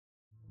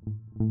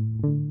Well,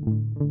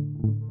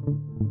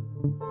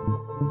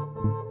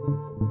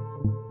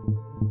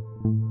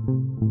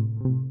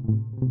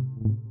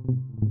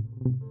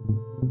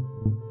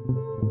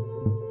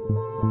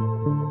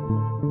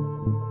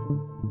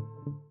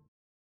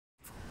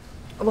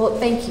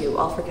 thank you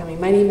all for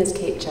coming. My name is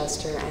Kate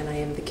Chester, and I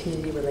am the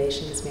Community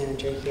Relations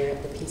Manager here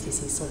at the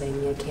PCC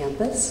Sylvania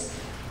campus.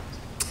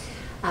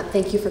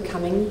 Thank you for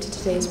coming to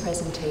today's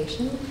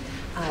presentation,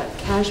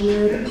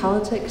 Kashmir, the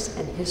Politics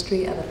and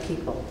History of a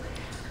People.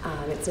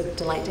 It's a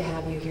delight to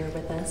have you here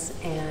with us,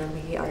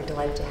 and we are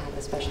delighted to have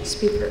a special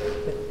speaker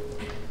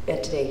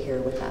today here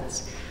with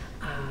us.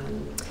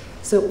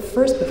 So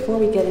first, before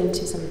we get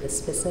into some of the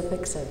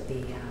specifics of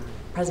the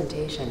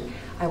presentation,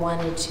 I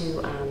wanted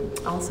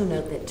to also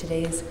note that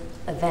today's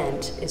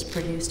event is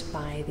produced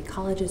by the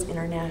college's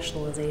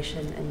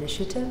Internationalization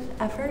Initiative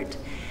effort,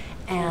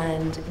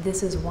 and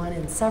this is one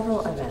in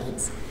several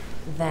events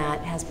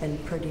that has been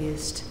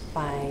produced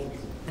by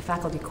the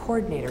faculty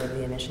coordinator of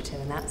the initiative,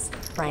 and that's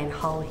Bryan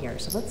here.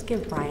 So let's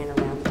give Bryan a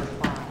round of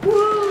applause.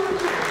 Woo!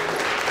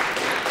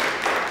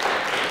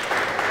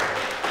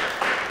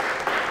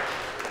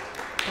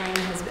 Bryan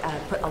has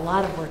put a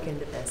lot of work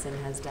into this and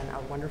has done a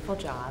wonderful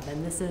job,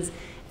 and this is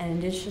an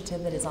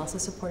initiative that is also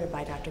supported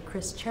by Dr.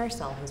 Chris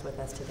Charsell, who's with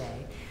us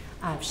today.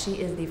 She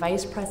is the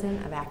Vice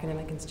President of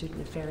Academic and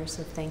Student Affairs,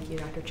 so thank you,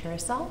 Dr.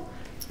 Charsell.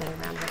 Another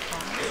round of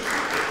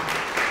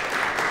applause.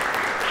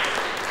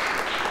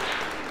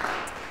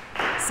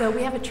 So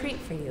we have a treat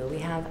for you. We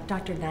have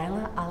Dr.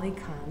 Nyla Ali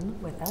Khan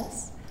with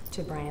us,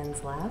 to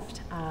Bryan's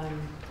left.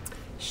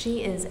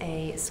 She is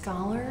a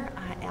scholar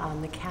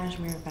on the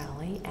Kashmir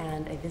Valley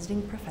and a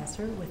visiting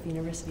professor with the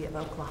University of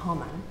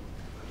Oklahoma.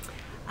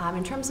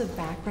 In terms of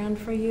background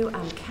for you,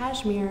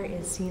 Kashmir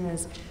is seen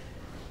as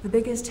the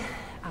biggest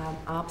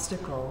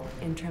obstacle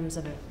in terms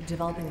of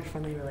developing a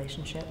friendly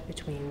relationship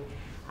between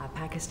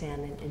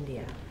Pakistan and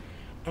India.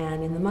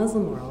 And in the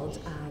Muslim world,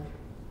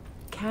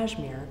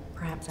 Kashmir,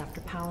 perhaps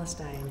after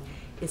Palestine,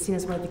 is seen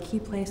as one of the key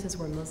places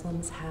where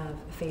Muslims have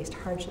faced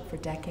hardship for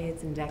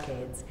decades and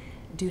decades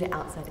due to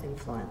outside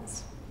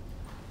influence.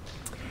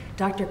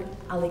 Dr.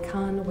 Ali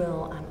Khan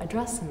will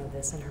address some of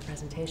this in her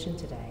presentation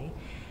today.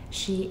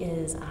 She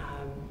is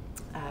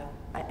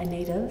a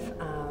native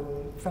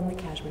from the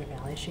Kashmir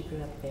Valley. She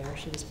grew up there.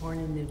 She was born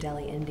in New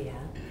Delhi, India.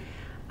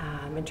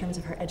 In terms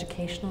of her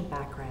educational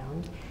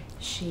background,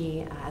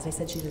 she, as I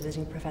said, she's a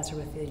visiting professor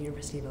with the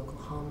University of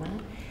Oklahoma.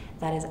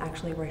 That is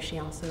actually where she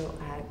also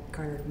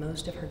garnered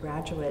most of her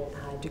graduate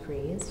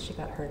degrees. She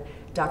got her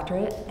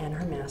doctorate and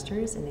her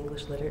master's in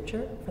English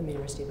literature from the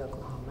University of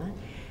Oklahoma.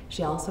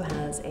 She also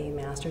has a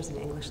master's in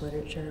English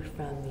literature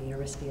from the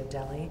University of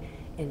Delhi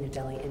in New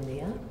Delhi,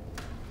 India.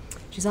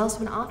 She's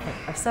also an author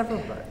of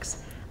several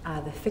books,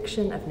 The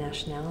Fiction of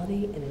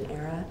Nationality in an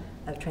Era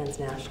of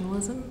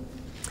Transnationalism,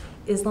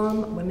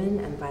 Islam,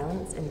 Women and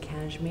Violence in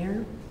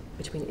Kashmir,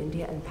 Between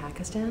India and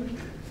Pakistan,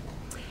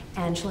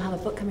 and she'll have a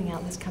book coming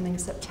out this coming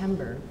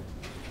September,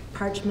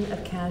 Parchment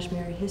of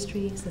Kashmir,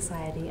 History,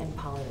 Society, and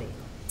Polity.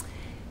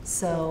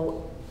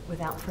 So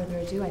without further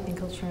ado, I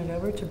think I'll turn it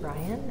over to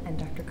Bryan and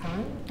Dr.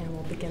 Khan, and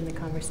we'll begin the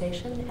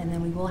conversation, and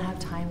then we will have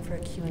time for a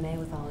Q&A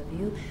with all of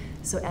you.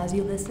 So as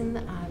you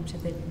listen to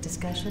the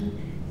discussion,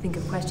 think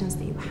of questions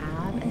that you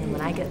have, and then when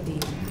I get the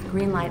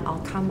green light, I'll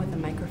come with a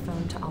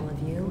microphone to all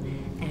of you,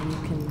 and you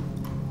can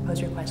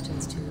pose your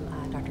questions to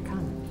Dr.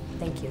 Khan.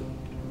 Thank you.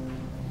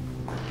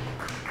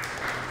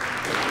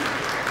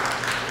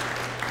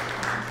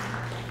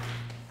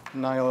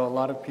 Nyla, a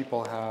lot of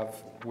people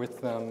have with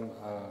them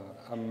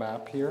a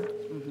map here.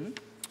 Mm-hmm.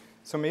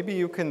 So maybe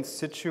you can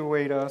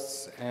situate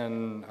us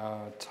and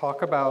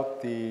talk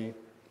about the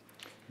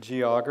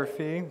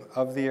geography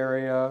of the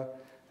area,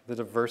 the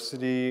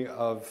diversity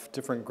of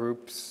different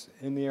groups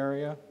in the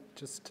area.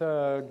 Just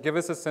give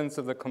us a sense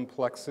of the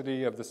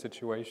complexity of the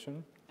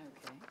situation.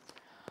 Okay.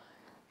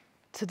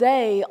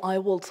 Today, I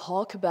will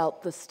talk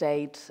about the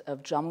state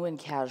of Jammu and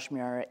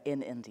Kashmir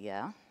in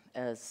India.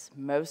 As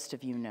most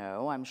of you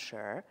know, I'm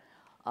sure,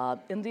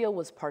 India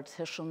was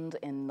partitioned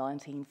in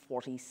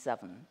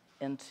 1947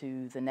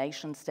 into the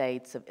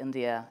nation-states of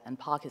India and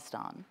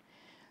Pakistan.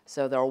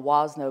 So there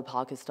was no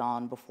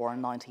Pakistan before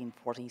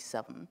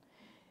 1947.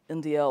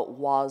 India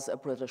was a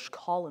British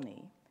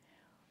colony.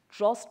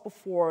 Just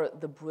before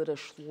the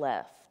British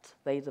left,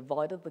 they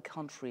divided the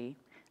country,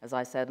 as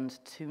I said, into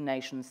two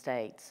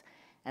nation-states.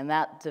 And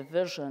that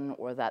division,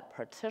 or that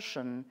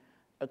partition,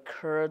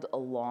 occurred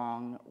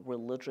along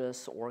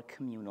religious or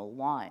communal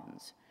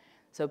lines.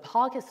 So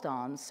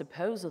Pakistan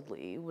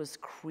supposedly was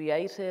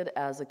created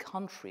as a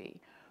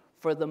country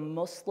for the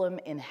Muslim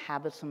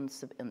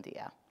inhabitants of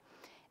India.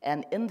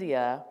 And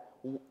India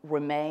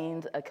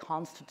remained a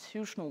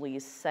constitutionally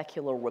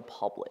secular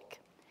republic.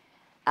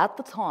 At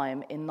the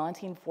time, in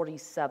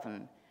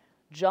 1947,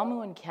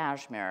 Jammu and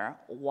Kashmir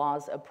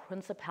was a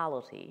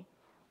principality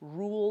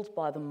ruled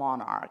by the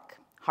monarch,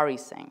 Hari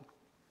Singh.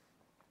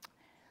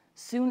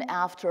 Soon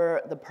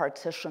after the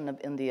partition of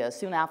India,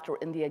 soon after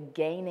India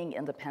gaining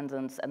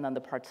independence and then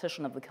the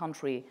partition of the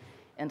country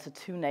into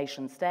two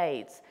nation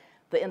states,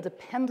 the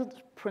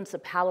independent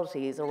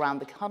principalities around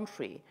the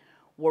country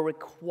were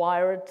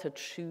required to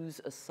choose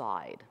a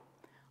side,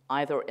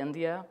 either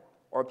India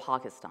or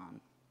Pakistan.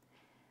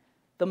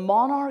 The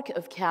monarch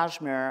of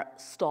Kashmir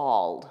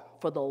stalled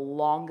for the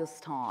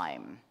longest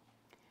time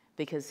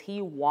because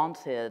he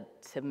wanted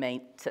to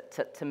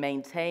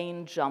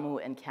maintain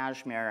Jammu and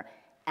Kashmir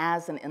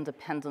as an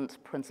independent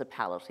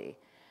principality.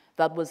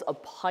 That was a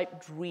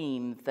pipe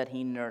dream that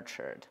he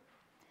nurtured.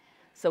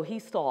 So he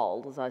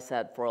stalled, as I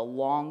said, for a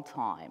long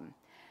time.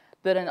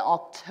 But in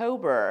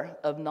October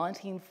of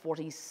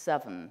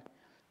 1947,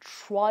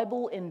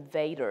 tribal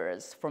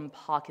invaders from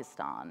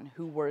Pakistan,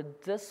 who were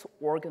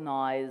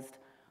disorganized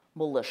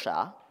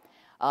militia,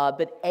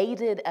 but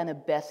aided and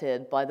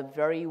abetted by the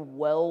very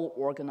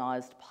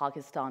well-organized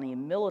Pakistani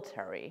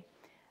military,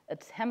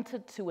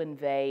 attempted to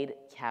invade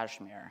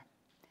Kashmir.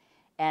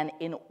 And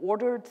in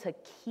order to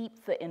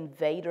keep the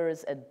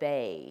invaders at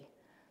bay,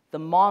 the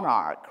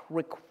monarch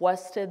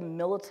requested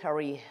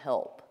military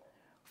help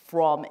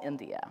from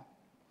India,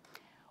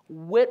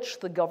 which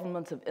the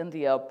government of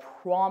India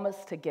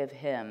promised to give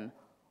him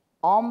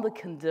on the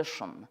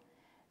condition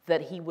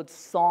that he would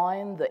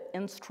sign the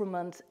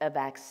instrument of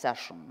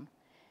accession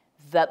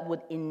that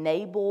would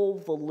enable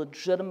the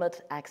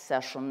legitimate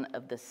accession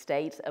of the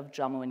state of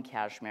Jammu and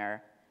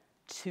Kashmir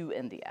to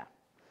India.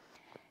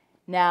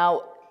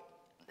 Now,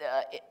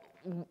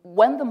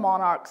 when the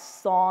monarch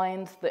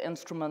signed the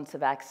instruments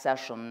of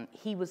accession,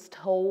 he was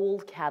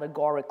told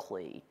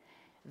categorically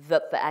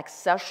that the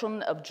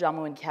accession of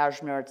Jammu and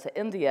Kashmir to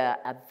India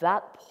at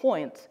that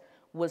point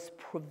was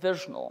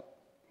provisional,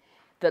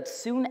 that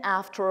soon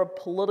after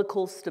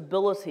political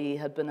stability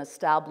had been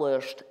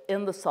established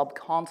in the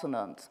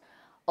subcontinent,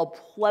 a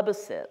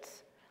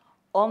plebiscite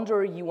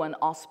under UN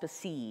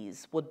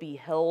auspices would be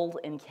held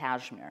in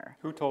Kashmir.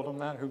 Who told him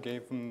that? Who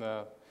gave him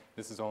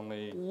this is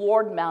only...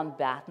 Lord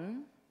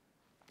Mountbatten,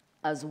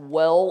 as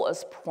well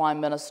as Prime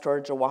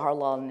Minister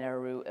Jawaharlal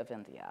Nehru of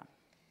India.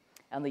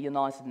 And the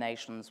United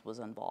Nations was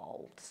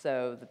involved.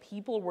 So the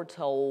people were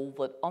told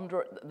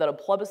that a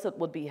plebiscite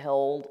would be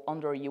held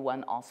under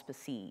UN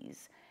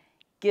auspices,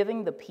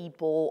 giving the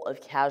people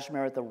of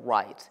Kashmir the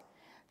right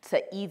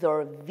to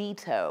either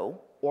veto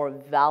or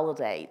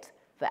validate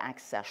the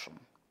accession,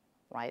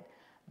 right?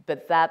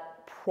 But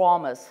that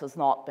promise has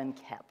not been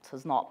kept,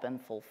 has not been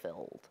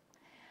fulfilled.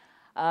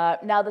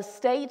 Now, the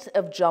state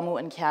of Jammu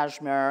and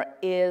Kashmir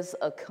is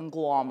a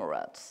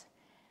conglomerate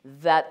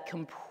that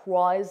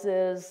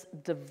comprises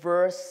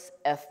diverse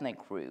ethnic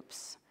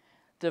groups,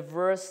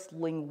 diverse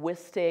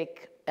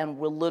linguistic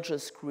and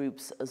religious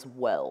groups as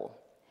well.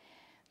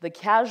 The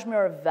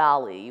Kashmir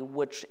Valley,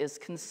 which is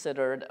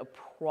considered a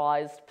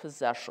prized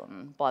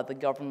possession by the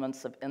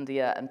governments of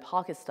India and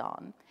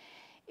Pakistan,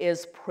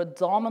 is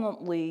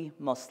predominantly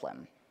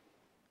Muslim.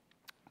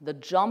 The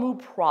Jammu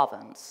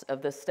province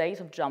of the state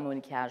of Jammu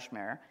and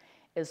Kashmir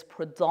is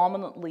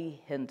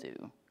predominantly Hindu.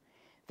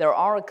 There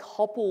are a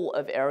couple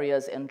of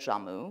areas in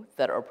Jammu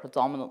that are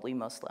predominantly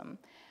Muslim,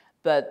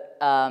 but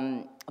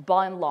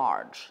by and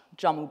large,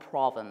 Jammu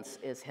province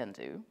is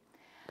Hindu.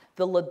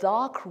 The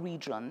Ladakh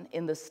region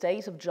in the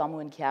state of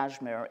Jammu and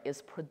Kashmir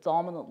is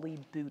predominantly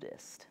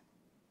Buddhist.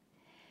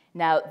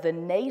 Now, the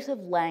native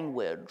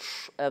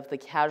language of the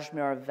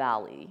Kashmir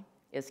Valley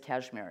is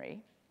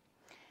Kashmiri.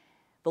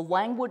 The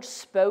languages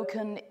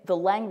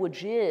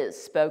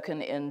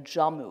spoken in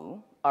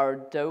Jammu are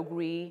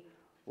Dogri,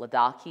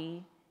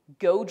 Ladakhi.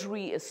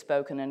 Godri is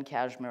spoken in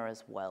Kashmir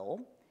as well.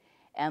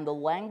 And the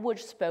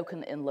language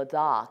spoken in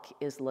Ladakh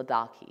is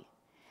Ladakhi.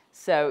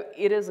 So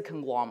it is a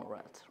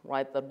conglomerate,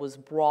 right, that was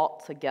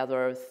brought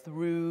together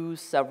through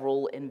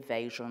several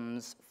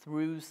invasions,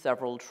 through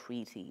several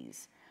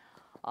treaties.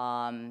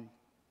 And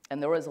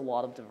there is a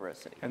lot of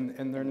diversity.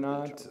 And they're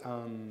not,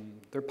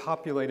 they're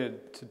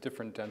populated to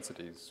different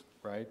densities,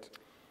 right?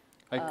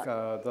 Like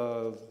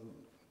the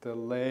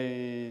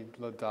Leh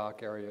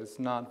Ladakh area is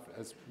not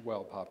as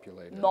well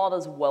populated. Not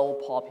as well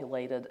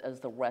populated as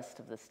the rest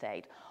of the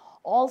state.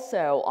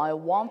 Also, I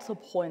want to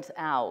point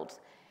out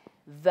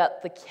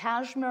that the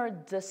Kashmir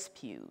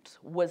dispute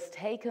was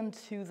taken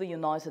to the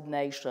United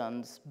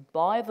Nations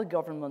by the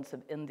government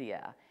of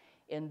India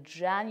in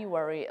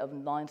January of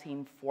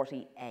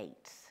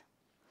 1948.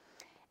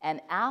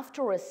 And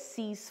after a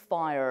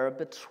ceasefire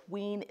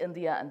between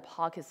India and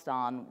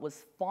Pakistan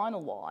was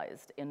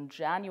finalized in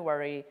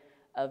January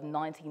of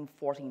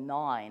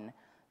 1949,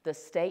 the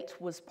state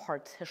was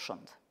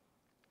partitioned,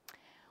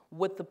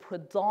 with the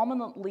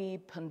predominantly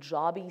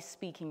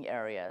Punjabi-speaking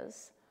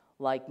areas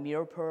like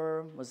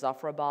Mirpur,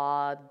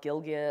 Muzaffarabad,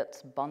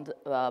 Gilgit,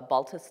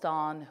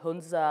 Baltistan,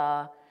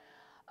 Hunza,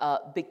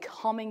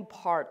 becoming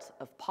part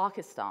of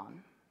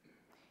Pakistan,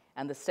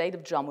 and the state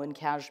of Jammu and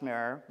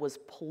Kashmir was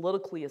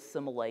politically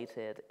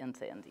assimilated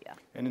into India.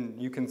 And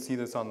you can see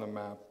this on the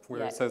map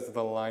where it says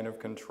the line of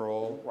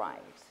control. Right.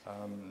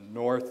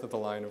 North of the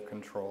line of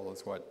control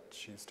is what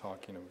she's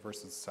talking of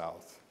versus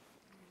south.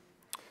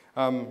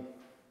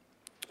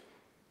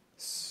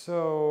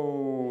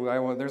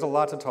 So there's a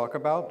lot to talk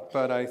about,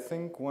 but I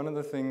think one of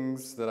the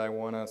things that I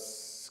want to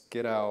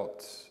get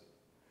out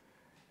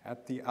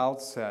at the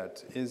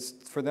outset is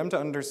for them to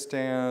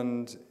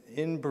understand,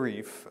 in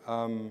brief,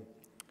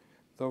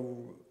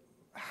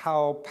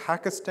 how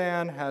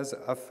Pakistan has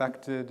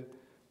affected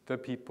the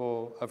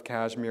people of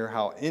Kashmir,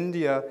 how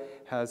India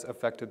has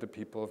affected the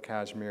people of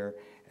Kashmir,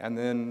 and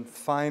then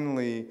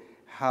finally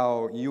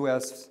how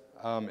U.S.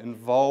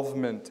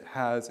 Involvement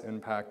has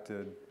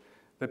impacted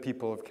the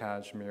people of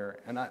Kashmir.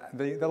 And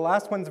the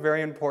last one's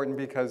very important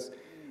because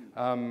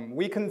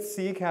we can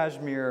see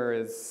Kashmir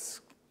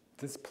as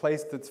this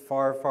place that's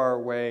far, far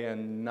away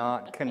and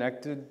not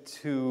connected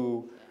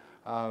to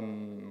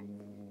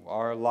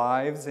our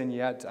lives, and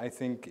yet I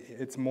think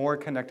it's more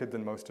connected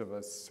than most of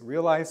us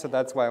realize, so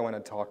that's why I want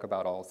to talk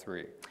about all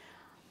three.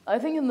 I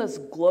think in this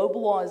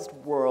globalized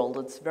world,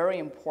 it's very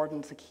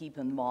important to keep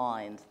in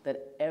mind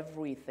that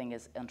everything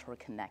is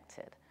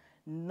interconnected.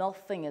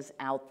 Nothing is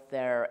out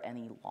there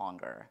any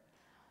longer.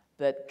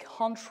 But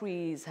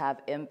countries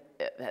have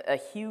a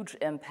huge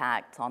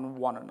impact on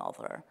one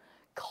another.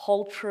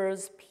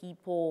 Cultures,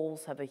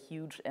 peoples have a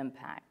huge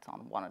impact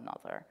on one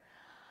another.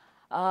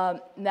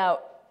 Now,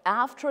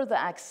 after the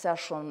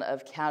accession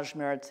of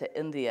Kashmir to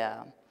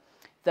India,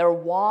 there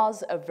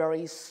was a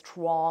very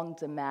strong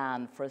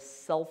demand for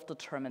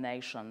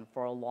self-determination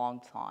for a long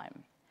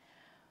time.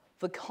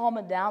 The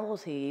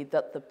commonality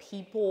that the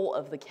people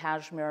of the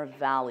Kashmir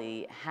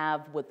Valley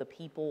have with the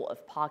people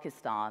of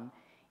Pakistan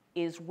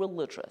is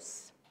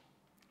religious,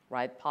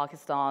 right?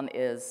 Pakistan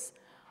is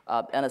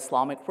an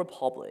Islamic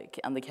republic,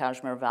 and the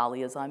Kashmir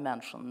Valley, as I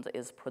mentioned,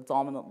 is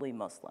predominantly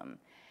Muslim.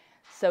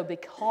 So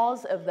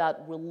because of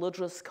that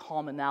religious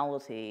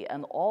commonality,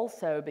 and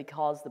also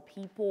because the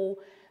people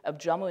of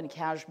Jammu and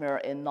Kashmir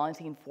in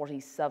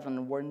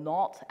 1947 were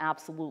not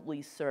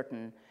absolutely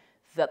certain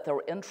that their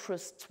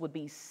interests would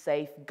be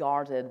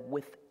safeguarded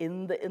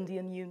within the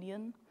Indian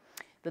Union,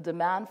 the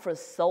demand for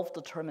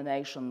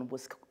self-determination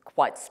was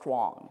quite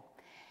strong.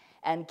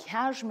 And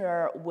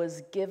Kashmir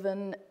was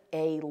given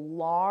a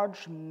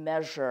large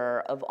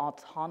measure of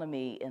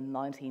autonomy in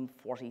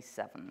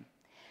 1947.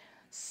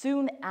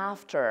 Soon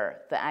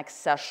after the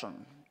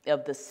accession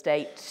of the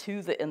state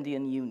to the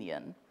Indian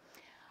Union,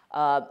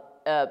 a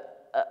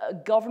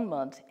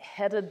government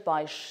headed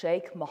by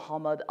Sheikh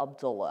Mohammed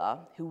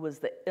Abdullah, who was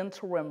the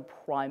interim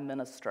prime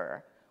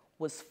minister,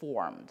 was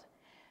formed.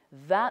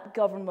 That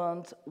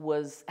government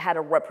had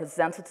a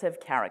representative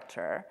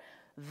character.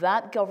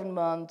 That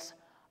government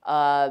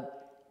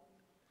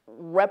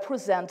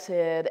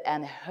represented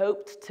and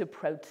hoped to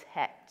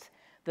protect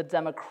the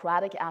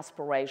democratic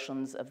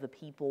aspirations of the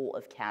people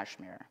of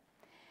Kashmir.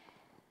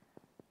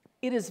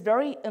 It is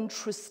very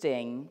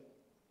interesting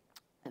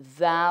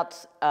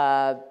that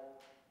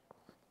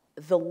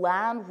the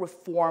land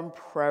reform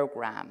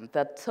program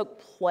that took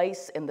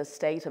place in the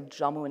state of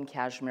Jammu and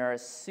Kashmir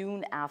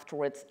soon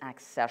after its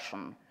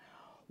accession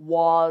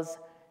was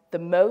the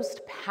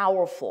most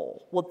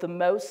powerful, with the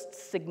most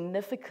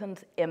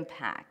significant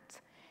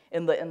impact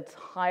in the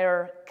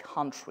entire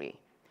country.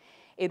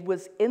 It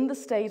was in the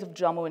state of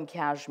Jammu and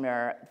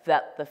Kashmir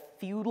that the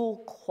feudal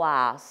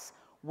class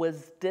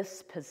was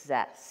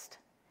dispossessed,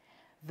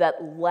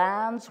 that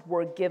lands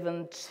were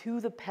given to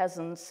the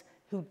peasants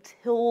who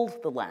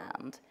tilled the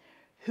land,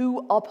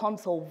 who up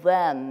until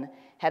then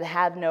had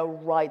had no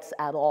rights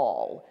at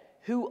all,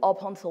 who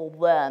up until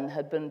then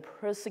had been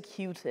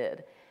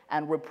persecuted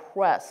and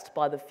repressed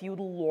by the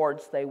feudal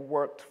lords they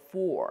worked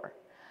for.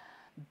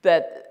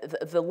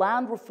 But the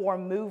land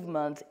reform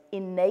movement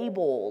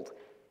enabled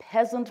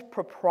peasant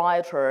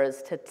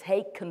proprietors to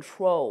take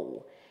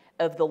control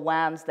of the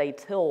lands they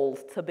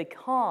tilled, to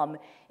become,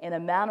 in a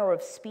manner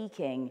of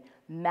speaking,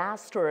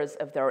 masters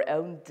of their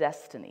own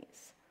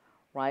destinies,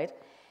 right?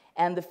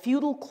 And the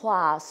feudal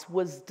class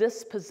was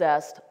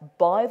dispossessed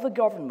by the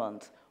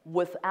government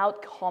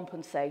without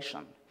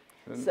compensation.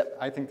 So,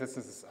 I think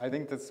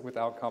this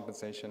without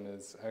compensation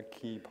is a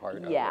key part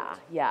of it.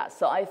 Yeah.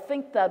 So I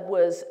think that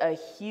was a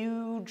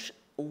huge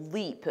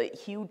leap, a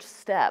huge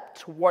step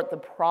toward the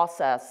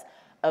process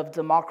of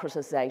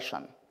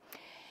democratization.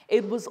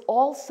 It was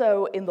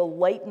also in the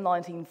late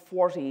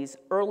 1940s,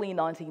 early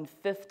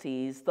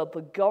 1950s, that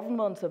the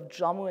government of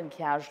Jammu and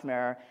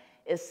Kashmir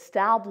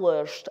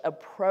established a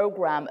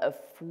program of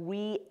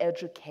free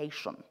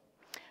education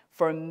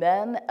for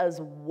men as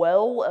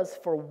well as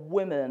for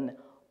women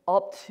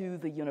up to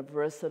the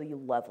university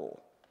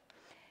level.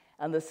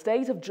 And the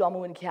state of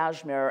Jammu and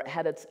Kashmir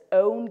had its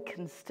own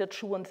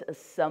constituent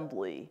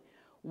assembly,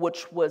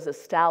 which was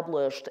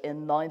established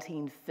in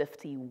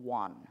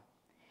 1951.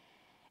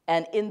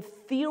 And in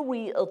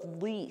theory,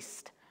 at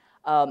least,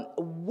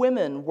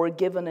 women were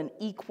given an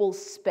equal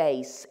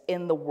space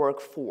in the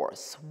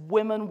workforce.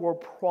 Women were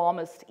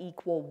promised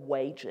equal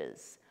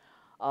wages.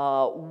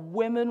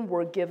 Women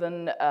were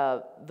given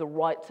the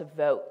right to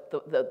vote,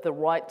 the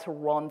right to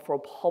run for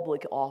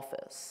public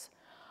office.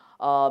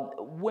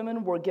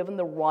 Women were given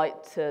the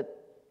right to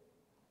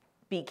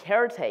be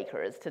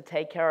caretakers, to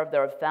take care of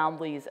their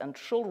families and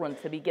children,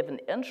 to be given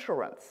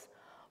insurance,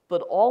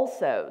 but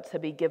also to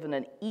be given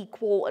an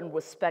equal and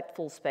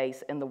respectful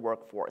space in the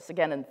workforce,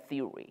 again, in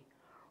theory,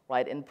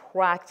 right? In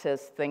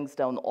practice, things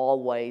don't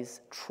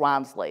always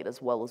translate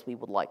as well as we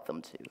would like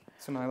them to.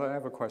 So Nyla, I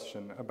have a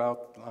question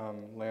about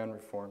land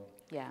reform.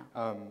 Yeah.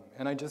 And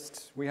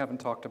we haven't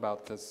talked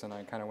about this, and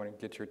I kind of want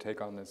to get your take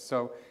on this.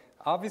 So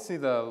obviously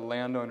the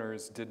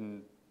landowners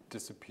didn't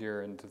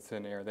disappear into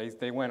thin air.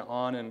 They went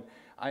on, and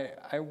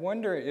I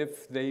wonder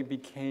if they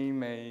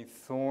became a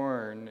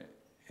thorn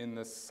in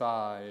the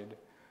side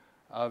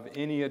of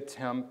any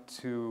attempt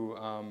to...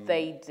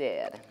 They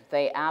did.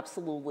 They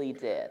absolutely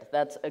did.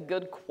 That's a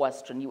good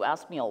question. You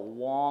asked me a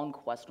long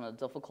question, a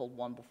difficult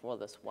one before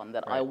this one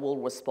that I will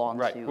respond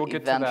to we'll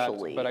get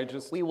eventually. to that,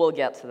 but we will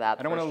get to that.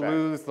 I don't want to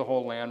lose the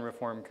whole land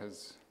reform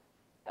because...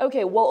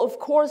 Okay, well, of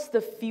course, the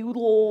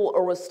feudal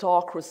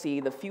aristocracy,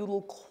 the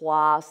feudal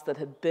class that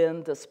had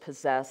been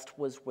dispossessed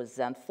was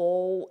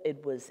resentful,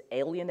 it was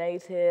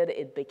alienated,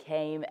 it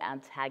became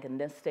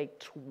antagonistic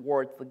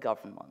toward the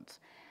government.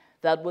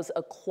 That was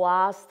a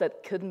class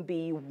that couldn't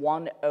be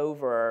won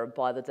over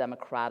by the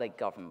democratic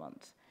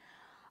government.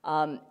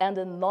 And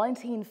in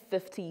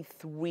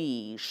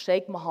 1953,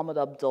 Sheikh Mohammed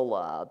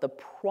Abdullah, the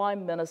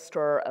prime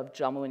minister of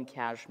Jammu and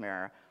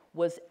Kashmir,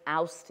 was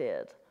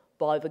ousted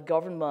by the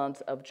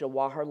government of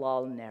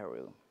Jawaharlal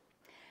Nehru.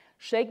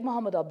 Sheikh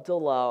Mohammed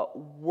Abdullah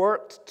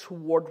worked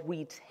toward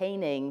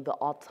retaining the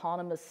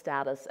autonomous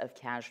status of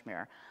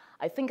Kashmir.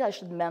 I think I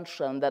should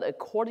mention that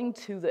according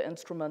to the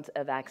instrument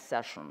of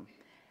accession,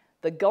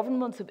 the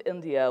government of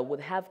India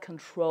would have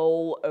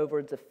control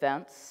over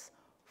defense,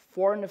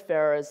 foreign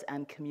affairs,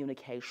 and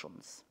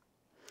communications.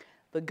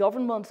 The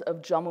government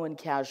of Jammu and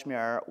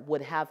Kashmir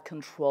would have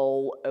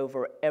control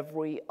over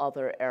every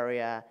other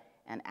area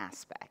and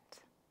aspect,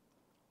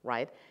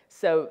 right?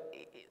 So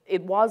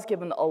it was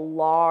given a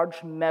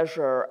large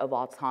measure of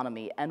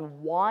autonomy, and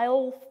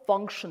while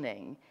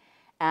functioning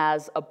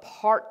as a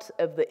part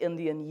of the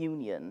Indian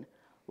Union,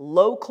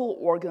 local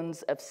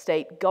organs of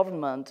state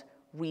government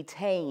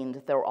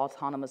retained their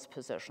autonomous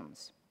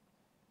positions.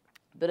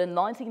 But in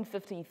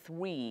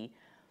 1953,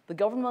 the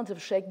government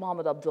of Sheikh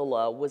Mohammed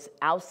Abdullah was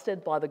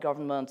ousted by the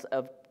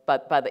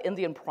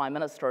Indian Prime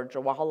Minister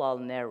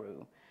Jawaharlal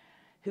Nehru,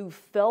 who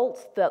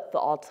felt that the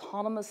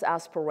autonomous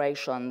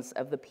aspirations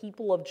of the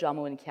people of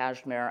Jammu and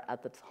Kashmir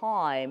at the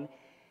time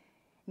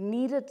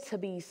needed to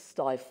be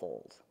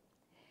stifled,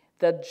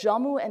 that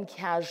Jammu and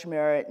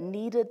Kashmir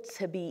needed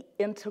to be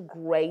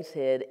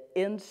integrated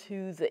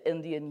into the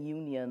Indian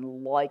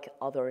Union like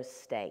other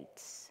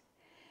states.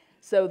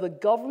 So the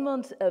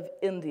government of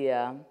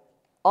India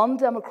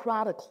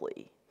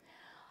undemocratically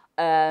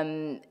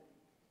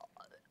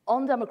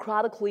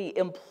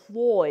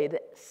employed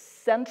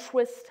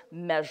centrist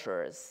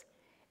measures,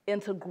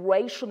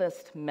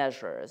 integrationist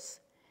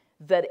measures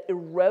that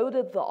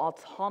eroded the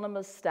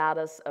autonomous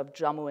status of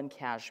Jammu and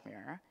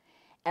Kashmir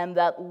and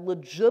that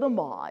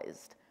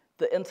legitimized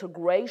the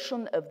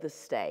integration of the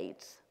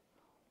state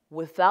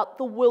without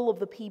the will of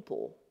the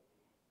people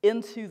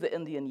into the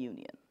Indian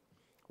Union,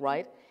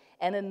 right?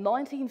 And in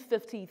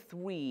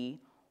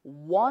 1953,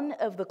 one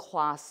of the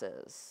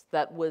classes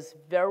that was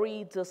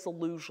very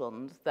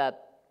disillusioned,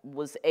 that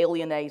was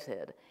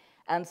alienated,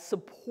 and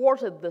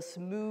supported this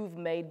move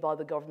made by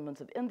the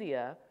government of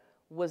India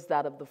was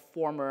that of the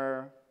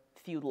former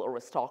feudal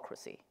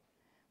aristocracy,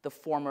 the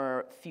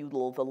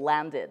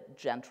landed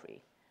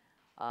gentry.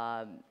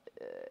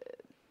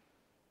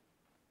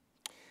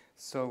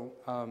 So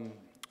I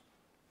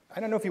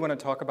don't know if you want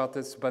to talk about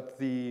this, but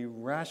the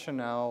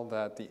rationale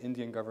that the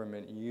Indian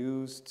government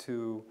used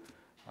to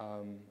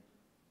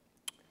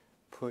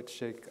put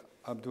Sheikh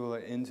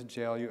Abdullah into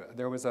jail,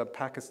 there was a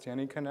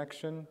Pakistani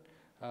connection,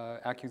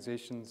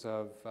 accusations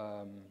of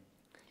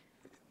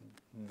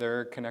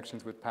their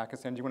connections with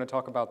Pakistan. Do you want to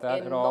talk about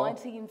that at all? In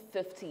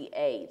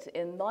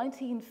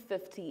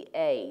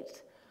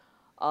 1958,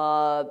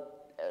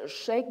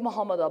 Sheikh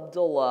Mohammed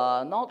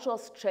Abdullah, not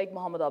just Sheikh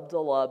Mohammed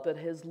Abdullah, but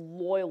his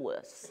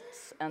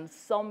loyalists and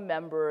some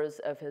members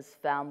of his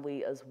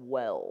family as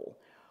well,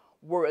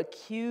 were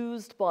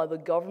accused by the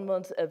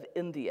government of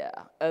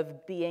India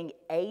of being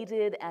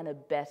aided and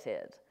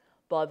abetted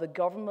by the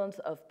government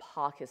of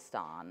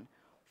Pakistan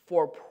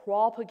for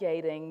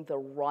propagating the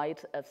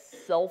right of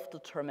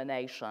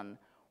self-determination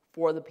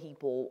for the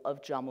people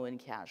of Jammu and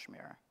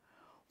Kashmir,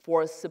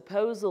 for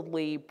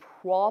supposedly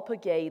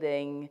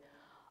propagating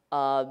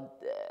the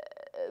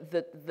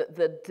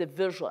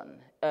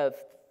division of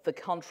the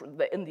country,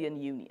 the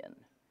Indian Union.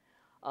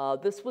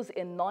 This was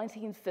in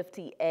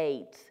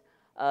 1958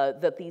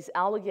 that these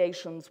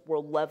allegations were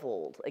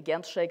leveled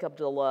against Sheikh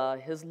Abdullah,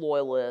 his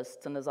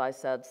loyalists, and as I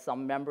said,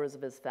 some members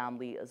of his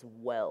family as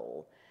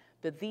well.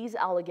 But these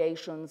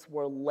allegations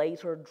were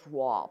later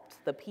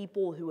dropped. The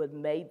people who had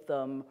made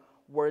them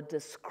were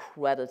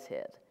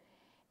discredited.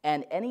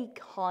 And any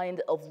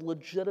kind of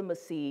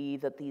legitimacy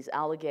that these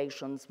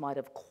allegations might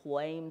have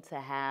claimed to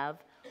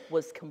have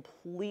was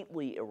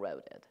completely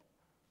eroded.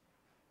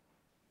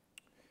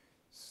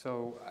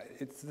 So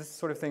this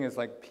sort of thing is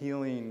like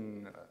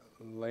peeling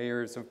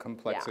layers of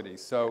complexity. Yeah.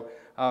 So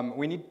I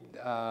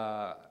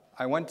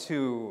went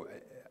to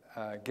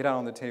get out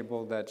on the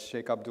table that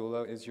Sheikh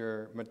Abdullah is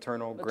your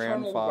maternal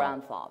Maternal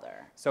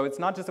grandfather. So it's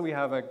not just that we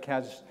have a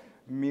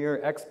Kashmir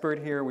expert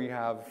here, we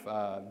have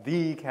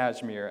the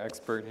Kashmir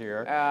expert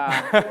here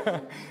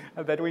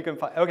that we can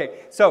find.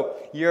 Okay, so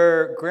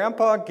your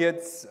grandpa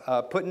gets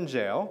put in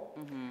jail,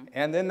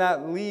 and then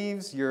that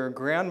leaves your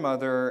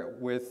grandmother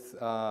with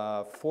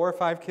 4 or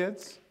 5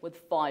 kids? With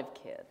 5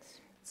 kids.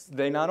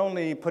 They not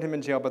only put him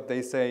in jail, but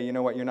they say, you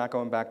know what, you're not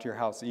going back to your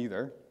house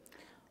either.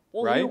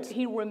 Well, right?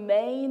 he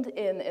remained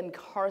in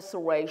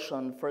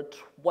incarceration for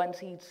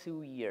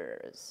 22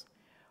 years,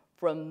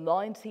 from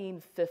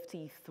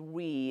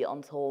 1953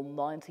 until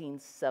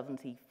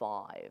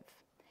 1975.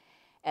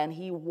 And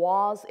he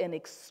was in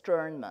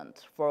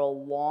externment for a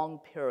long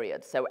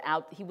period. So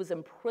he was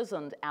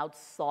imprisoned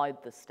outside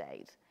the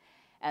state,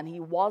 and he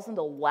wasn't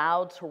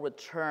allowed to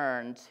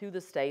return to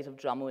the state of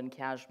Jammu and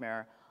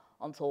Kashmir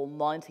until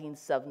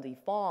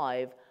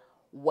 1975,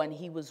 when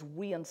he was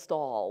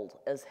reinstalled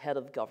as head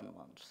of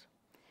government.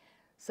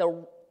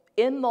 So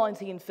in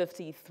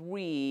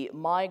 1953,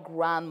 my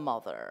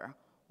grandmother,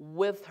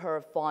 with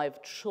her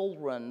 5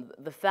 children,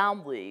 the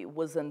family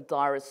was in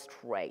dire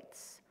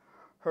straits.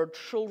 Her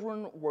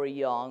children were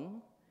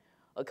young.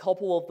 A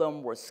couple of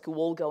them were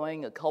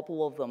school-going, a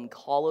couple of them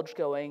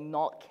college-going,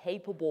 not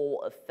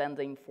capable of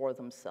fending for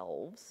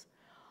themselves.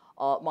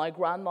 My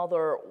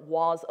grandmother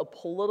was a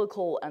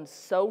political and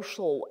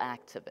social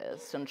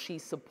activist, and she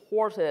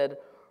supported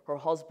her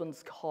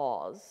husband's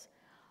cause,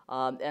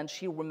 and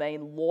she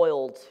remained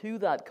loyal to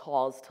that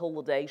cause till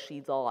the day she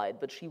died.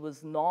 But she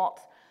was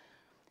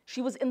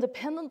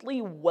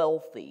independently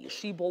wealthy.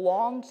 She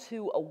belonged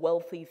to a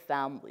wealthy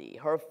family.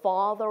 Her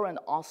father, an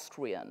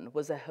Austrian,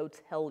 was a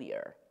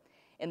hotelier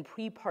in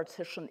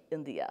pre-partition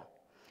India.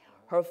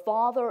 Her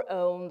father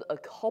owned a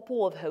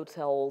couple of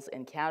hotels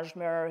in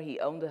Kashmir. He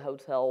owned a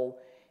hotel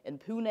in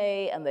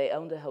Pune, and they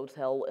owned a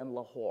hotel in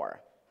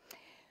Lahore.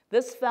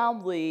 This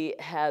family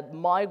had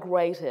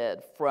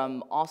migrated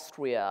from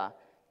Austria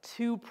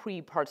to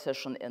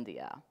pre-partition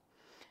India.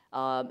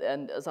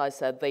 And as I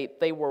said,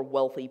 they were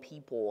wealthy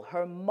people.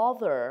 Her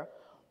mother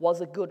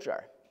was a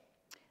Gujar.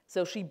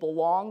 So she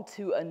belonged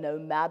to a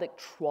nomadic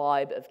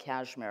tribe of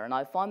Kashmir. And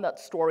I find that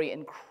story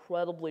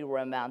incredibly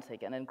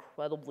romantic and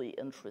incredibly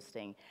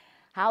interesting.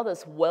 How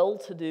this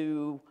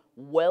well-to-do,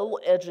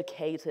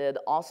 well-educated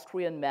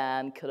Austrian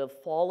man could have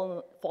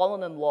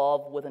fallen in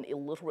love with an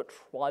illiterate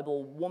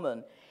tribal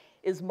woman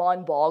is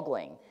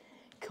mind-boggling.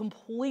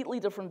 Completely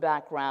different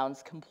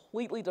backgrounds,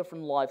 completely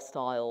different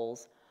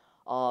lifestyles,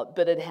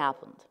 but it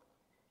happened.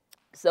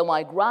 So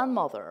my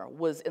grandmother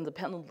was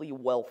independently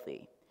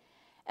wealthy.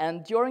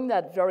 And during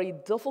that very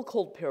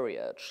difficult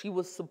period, she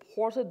was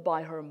supported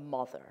by her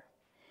mother.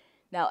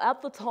 Now,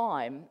 at the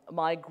time,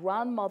 my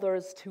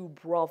grandmother's 2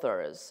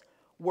 brothers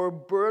were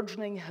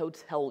burgeoning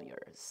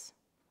hoteliers.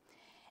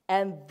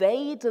 And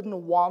they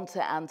didn't want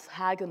to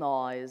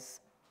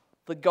antagonize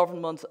the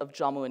government of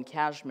Jammu and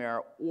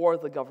Kashmir or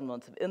the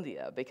government of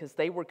India, because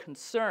they were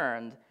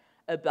concerned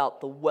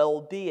about the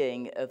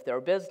well-being of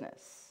their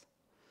business.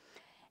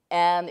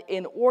 And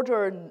in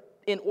order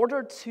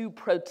to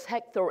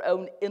protect their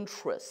own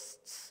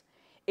interests,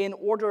 in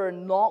order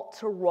not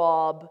to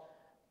rob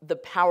the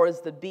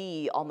powers that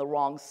be on the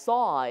wrong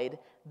side,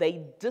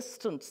 they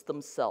distanced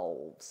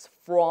themselves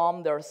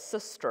from their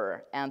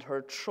sister and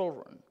her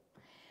children.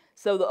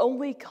 So the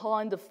only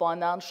kind of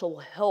financial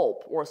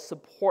help or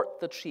support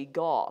that she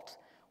got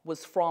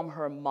was from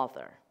her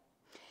mother.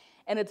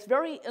 And it's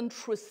very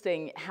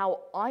interesting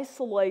how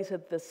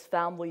isolated this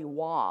family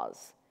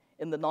was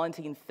in the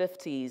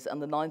 1950s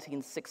and the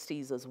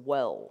 1960s as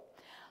well.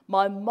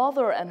 My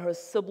mother and her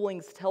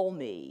siblings tell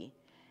me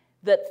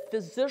that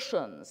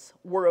physicians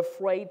were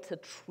afraid to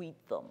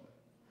treat them,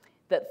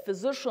 that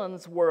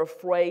physicians were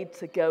afraid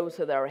to go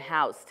to their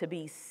house, to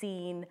be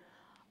seen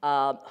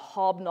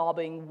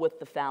hobnobbing with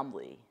the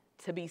family,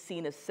 to be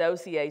seen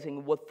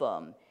associating with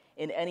them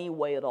in any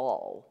way at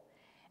all,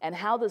 and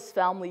how this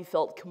family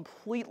felt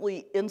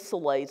completely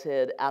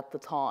insulated at the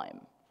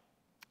time.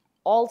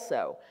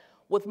 Also,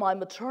 with my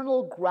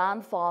maternal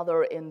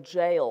grandfather in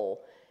jail,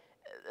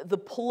 the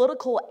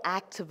political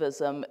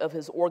activism of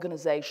his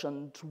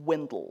organization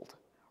dwindled,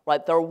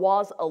 right? There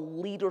was a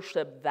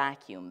leadership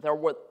vacuum. There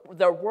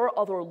were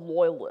other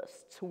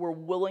loyalists who were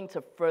willing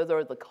to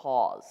further the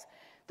cause.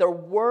 There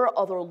were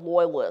other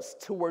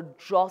loyalists who were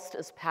just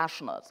as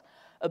passionate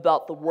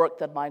about the work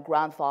that my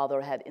grandfather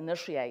had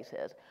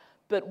initiated.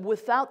 But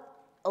without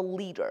a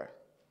leader,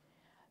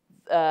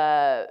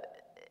 there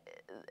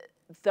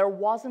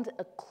wasn't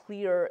a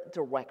clear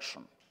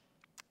direction.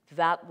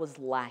 That was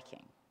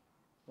lacking,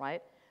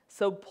 right?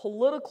 So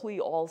politically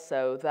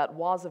also, that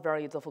was a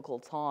very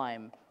difficult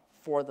time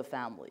for the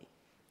family.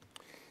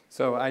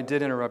 So I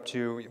did interrupt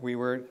you. We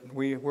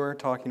were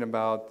talking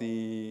about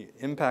the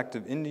impact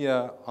of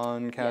India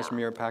on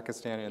Kashmir,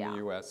 Pakistan, and the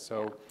U.S.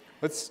 So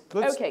let's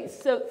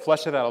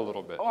flesh it out a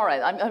little bit. All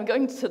right, I'm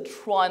going to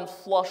try and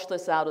flush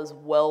this out as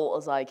well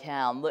as I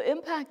can. The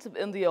impact of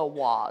India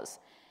was,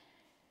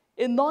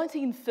 in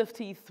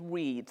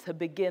 1953, to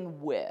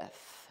begin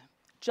with,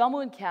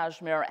 Jammu and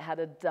Kashmir had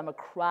a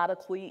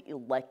democratically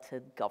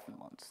elected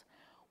government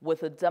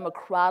with a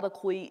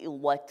democratically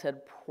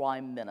elected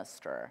prime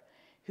minister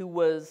who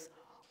was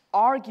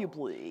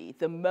arguably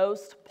the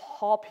most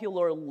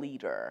popular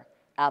leader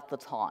at the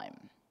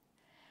time.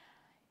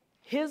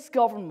 His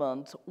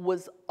government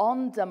was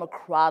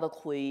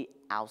undemocratically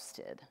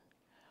ousted,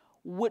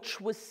 which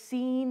was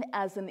seen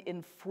as an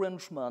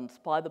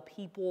infringement by the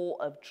people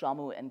of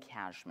Jammu and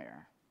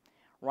Kashmir,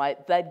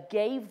 right? That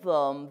gave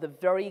them the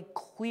very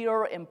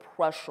clear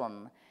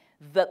impression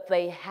that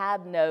they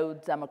had no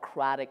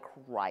democratic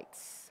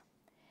rights,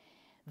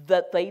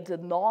 that they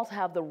did not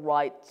have the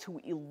right to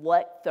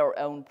elect their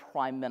own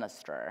prime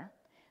minister,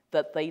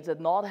 that they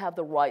did not have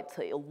the right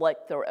to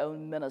elect their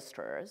own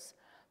ministers,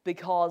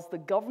 because the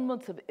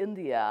government of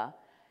India,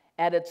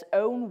 at its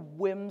own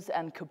whims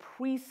and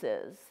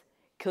caprices,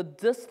 could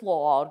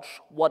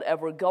dislodge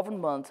whatever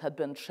government had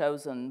been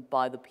chosen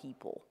by the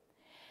people.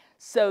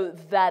 So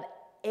that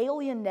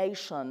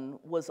alienation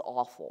was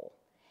awful.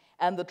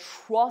 And the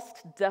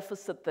trust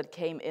deficit that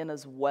came in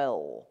as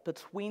well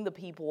between the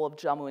people of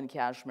Jammu and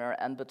Kashmir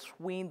and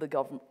between the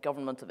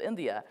government of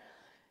India,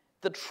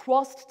 the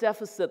trust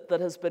deficit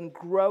that has been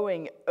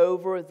growing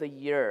over the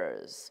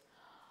years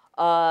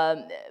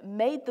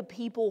made the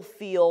people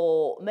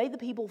feel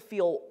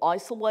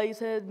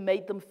isolated,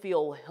 made them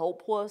feel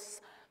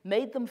helpless,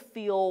 made them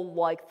feel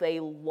like they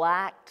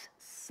lacked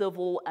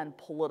civil and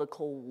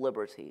political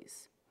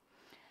liberties.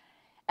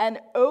 And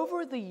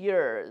over the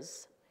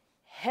years,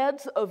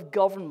 heads of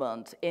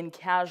government in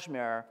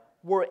Kashmir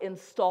were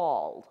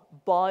installed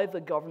by the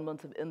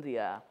government of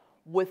India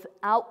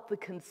without the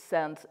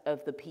consent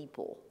of the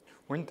people.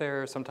 Weren't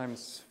there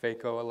sometimes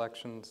fake-o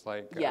elections?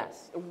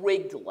 Yes,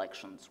 rigged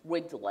elections.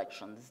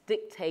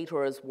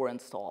 Dictators were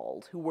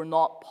installed who were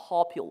not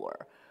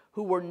popular,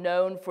 who were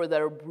known for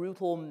their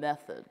brutal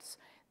methods.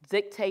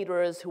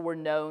 Dictators who were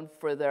known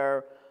for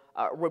their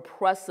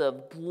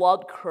repressive,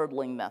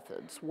 blood-curdling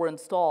methods were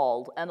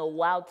installed and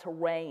allowed to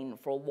reign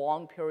for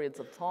long periods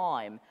of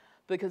time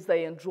because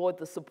they enjoyed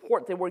the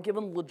support. They were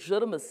given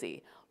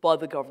legitimacy by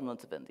the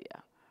government of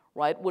India,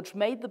 right? Which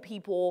made the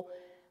people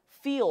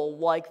feel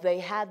like they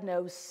had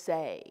no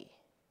say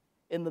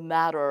in the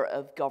matter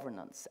of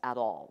governance at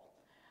all.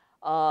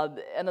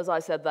 And as I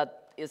said,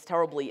 that is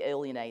terribly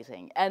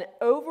alienating. And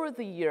over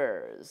the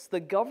years,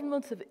 the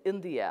government of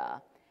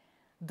India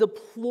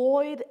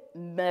deployed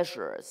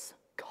measures,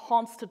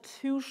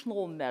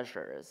 constitutional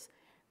measures,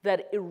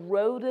 that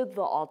eroded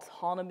the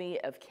autonomy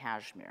of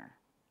Kashmir.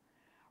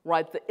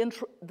 Right?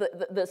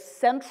 The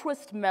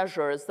centrist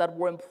measures that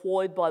were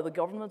employed by the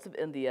government of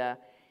India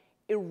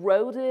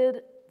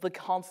eroded the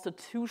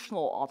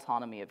constitutional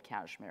autonomy of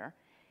Kashmir,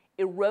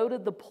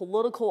 eroded the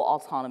political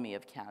autonomy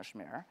of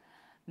Kashmir,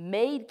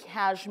 made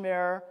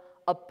Kashmir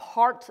a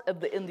part of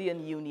the Indian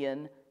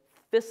Union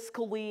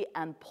fiscally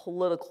and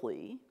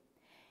politically,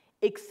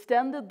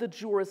 extended the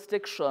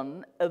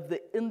jurisdiction of the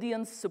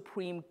Indian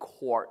Supreme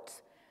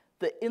Court,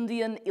 the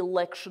Indian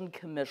Election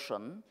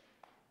Commission,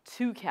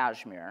 to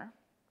Kashmir,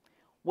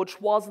 which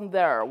wasn't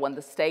there when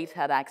the state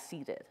had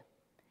acceded.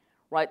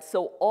 Right?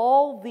 So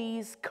all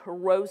these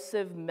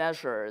corrosive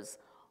measures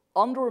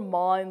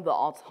undermined the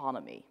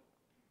autonomy.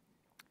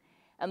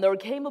 And there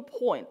came a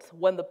point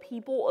when the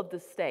people of the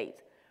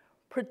state,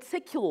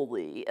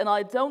 particularly, and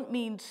I don't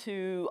mean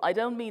to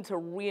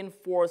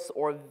reinforce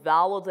or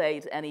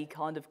validate any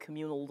kind of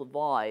communal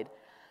divide,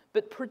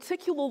 but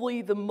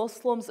particularly the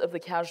Muslims of the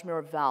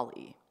Kashmir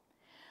Valley,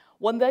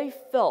 when they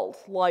felt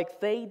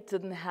like they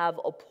didn't have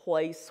a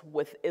place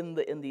within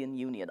the Indian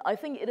Union. I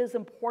think it is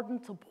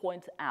important to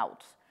point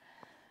out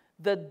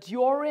that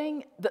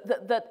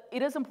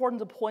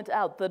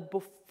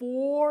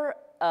before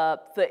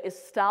the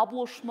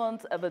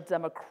establishment of a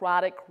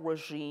democratic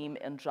regime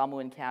in Jammu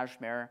and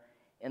Kashmir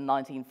in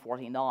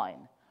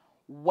 1949,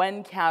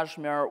 when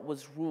Kashmir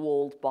was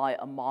ruled by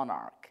a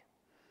monarch,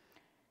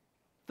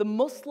 the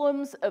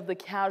Muslims of the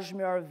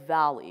Kashmir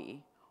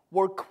Valley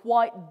were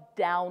quite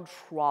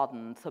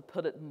downtrodden, to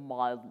put it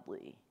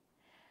mildly.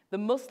 The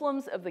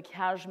Muslims of the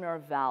Kashmir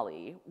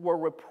Valley were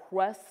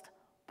repressed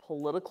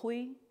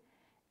politically,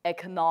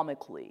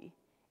 economically,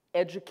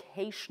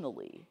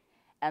 educationally,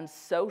 and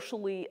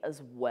socially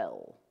as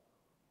well,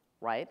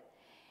 right?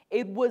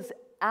 It was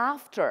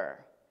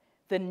after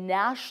the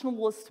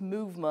nationalist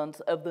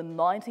movement of the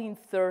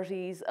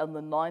 1930s and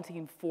the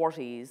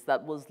 1940s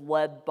that was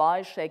led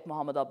by Sheikh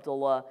Mohammed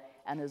Abdullah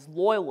and his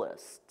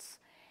loyalists.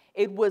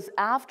 It was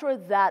after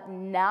that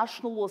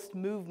nationalist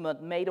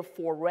movement made a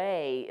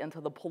foray into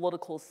the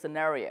political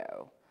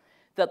scenario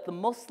that the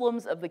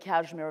Muslims of the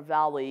Kashmir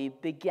Valley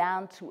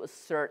began to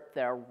assert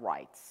their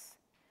rights,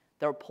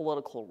 their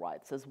political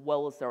rights, as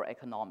well as their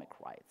economic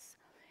rights.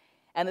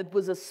 And it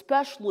was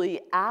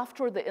especially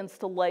after the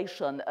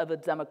installation of a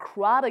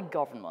democratic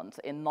government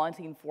in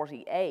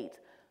 1948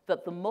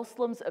 that the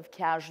Muslims of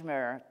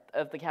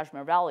the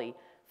Kashmir Valley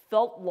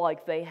felt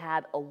like they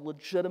had a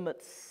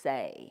legitimate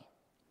say.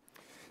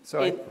 So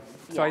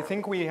I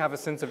think we have a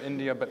sense of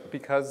India, but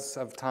because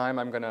of time,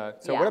 I'm gonna.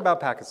 So Yeah. what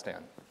about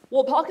Pakistan?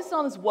 Well,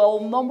 Pakistan as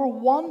well, number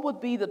one would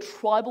be the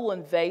tribal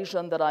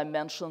invasion that I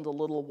mentioned a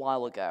little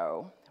while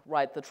ago,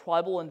 right? The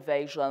tribal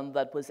invasion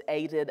that was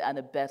aided and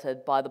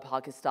abetted by the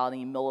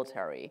Pakistani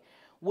military,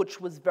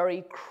 which was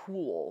very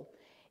cruel.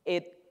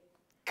 It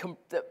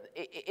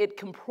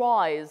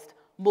comprised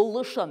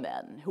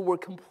militiamen who were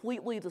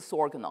completely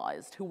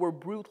disorganized, who were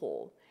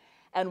brutal.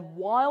 And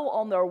while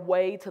on their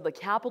way to the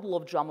capital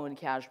of Jammu and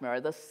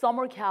Kashmir, the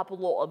summer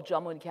capital of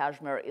Jammu and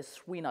Kashmir is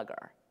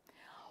Srinagar.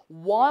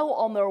 While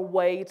on their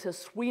way to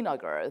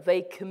Srinagar,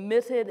 they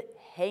committed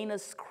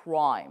heinous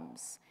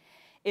crimes,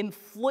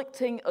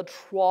 inflicting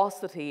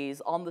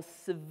atrocities on the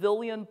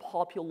civilian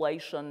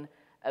population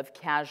of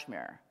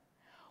Kashmir,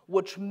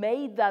 which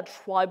made that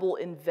tribal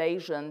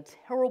invasion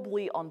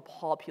terribly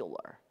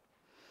unpopular.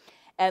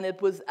 And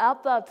it was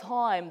at that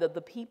time that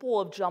the people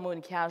of Jammu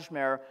and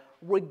Kashmir,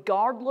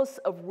 regardless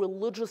of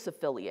religious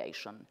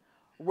affiliation,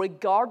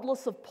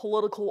 regardless of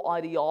political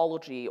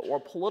ideology or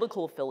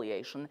political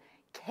affiliation,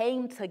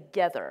 came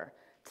together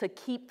to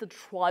keep the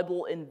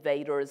tribal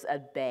invaders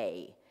at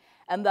bay.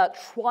 And that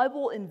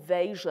tribal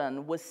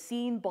invasion was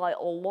seen by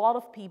a lot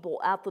of people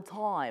at the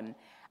time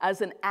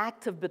as an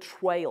act of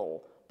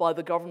betrayal by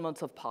the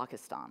government of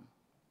Pakistan.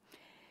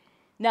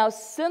 Now,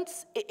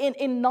 since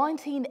in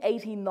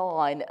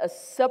 1989, a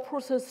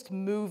separatist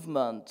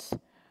movement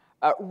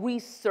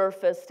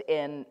resurfaced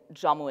in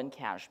Jammu and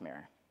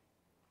Kashmir.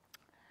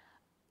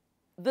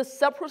 The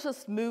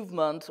separatist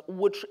movement,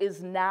 which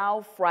is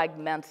now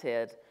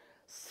fragmented,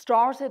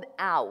 started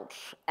out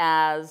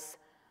as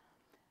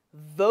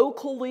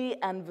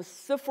vocally and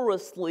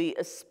vociferously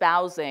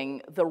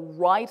espousing the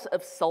right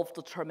of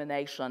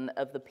self-determination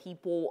of the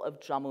people of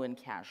Jammu and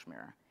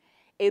Kashmir.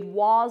 It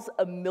was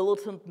a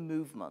militant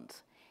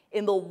movement.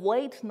 In the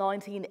late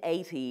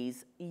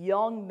 1980s,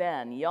 young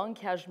men, young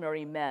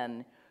Kashmiri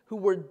men, who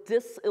were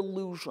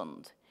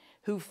disillusioned,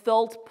 who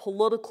felt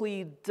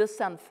politically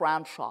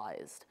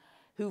disenfranchised,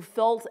 who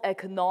felt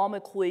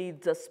economically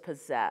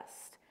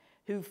dispossessed,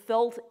 who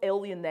felt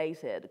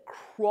alienated,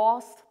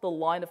 crossed the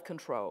line of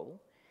control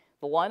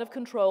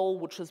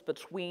which is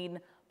between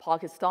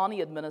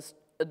Pakistani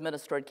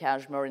administered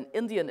Kashmir and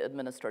Indian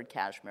administered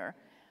Kashmir.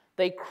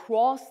 They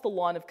crossed the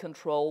line of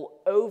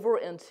control over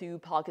into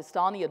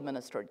Pakistani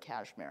administered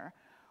Kashmir,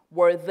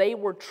 where they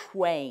were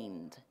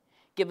trained,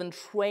 given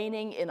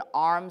training in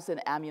arms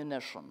and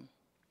ammunition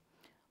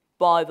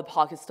by the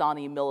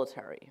Pakistani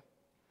military.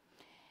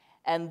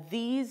 And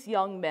these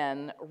young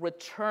men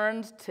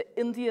returned to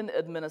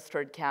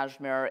Indian-administered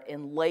Kashmir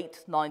in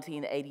late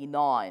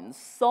 1989.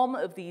 Some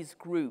of these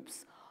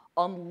groups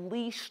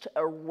unleashed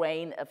a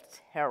reign of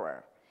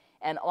terror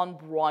and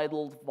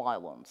unbridled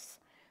violence.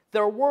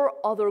 There were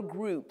other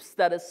groups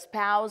that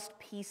espoused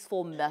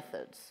peaceful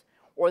methods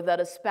or that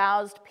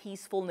espoused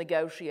peaceful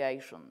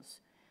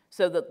negotiations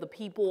so that the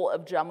people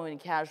of Jammu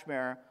and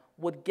Kashmir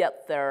would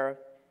get their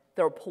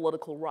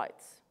political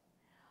rights.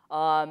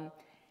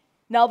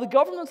 Now, the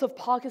government of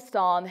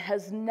Pakistan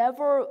has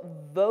never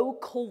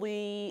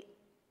vocally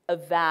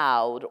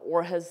avowed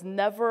or has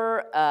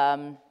never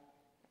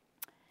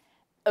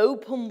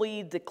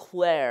openly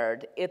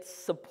declared its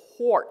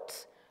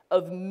support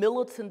of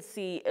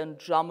militancy in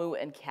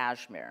Jammu and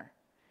Kashmir,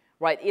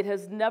 right? It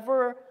has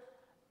never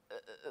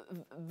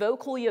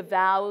vocally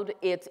avowed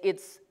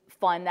its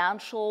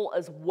financial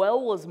as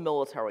well as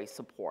military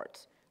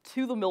support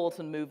to the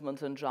militant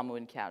movement in Jammu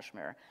and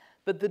Kashmir.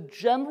 But the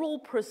general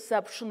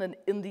perception in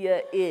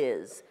India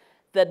is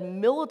that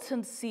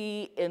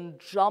militancy in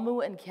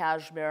Jammu and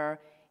Kashmir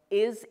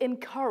is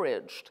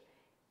encouraged,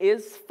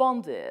 is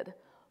funded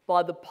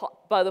by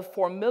the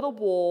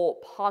formidable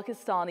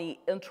Pakistani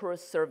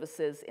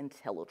inter-services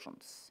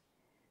intelligence.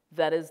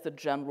 That is the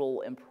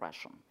general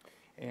impression.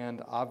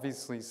 And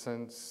obviously,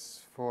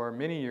 since for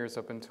many years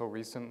up until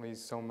recently,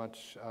 so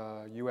much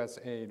U.S.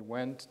 aid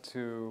went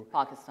to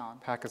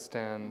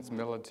Pakistan's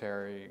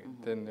military,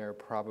 then there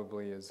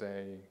probably is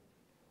a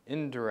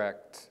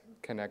indirect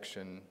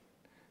connection.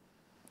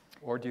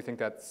 Or do you think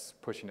that's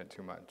pushing it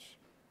too much?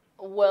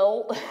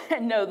 Well,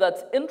 no,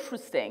 that's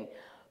interesting.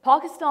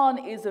 Pakistan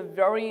is a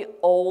very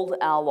old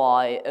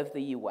ally of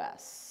the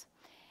U.S.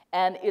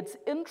 And it's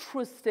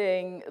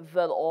interesting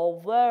that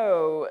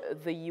although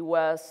the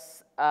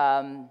U.S.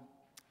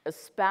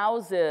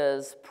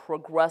 espouses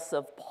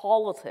progressive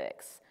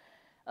politics,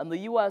 and the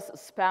U.S.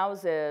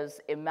 espouses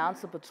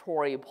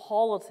emancipatory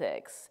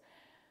politics,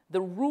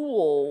 the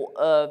rule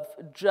of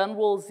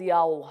General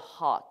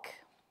Zia-ul-Haq,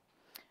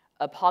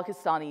 a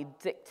Pakistani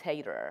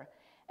dictator,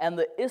 and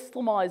the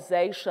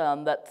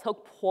Islamization that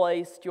took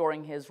place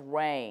during his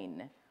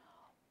reign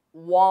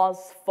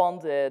was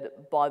funded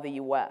by the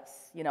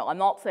U.S. You know, I'm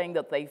not saying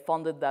that they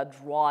funded that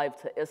drive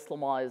to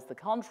Islamize the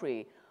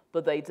country,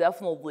 but they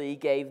definitely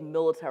gave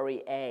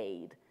military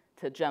aid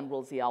to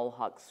General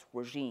Zia-ul-Haq's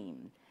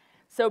regime.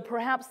 So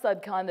perhaps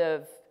that kind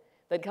of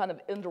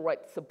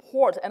indirect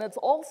support. And it's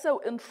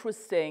also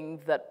interesting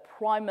that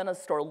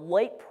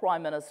late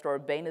Prime Minister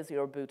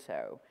Benazir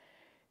Bhutto,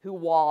 who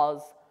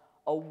was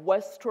a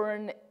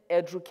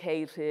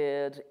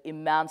Western-educated,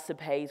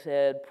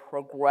 emancipated,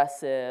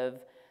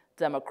 progressive,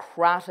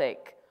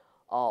 democratic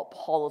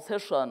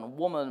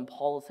woman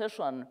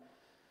politician,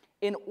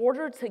 in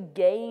order to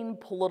gain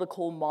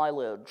political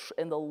mileage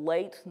in the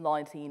late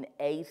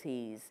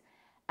 1980s,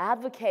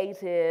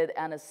 advocated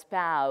and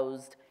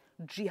espoused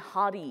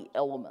jihadi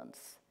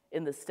elements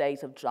in the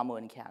state of Jammu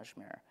and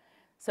Kashmir.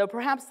 So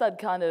perhaps that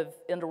kind of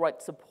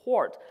indirect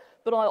support.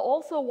 But I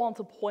also want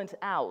to point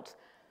out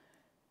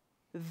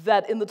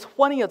that in the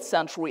 20th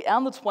century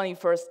and the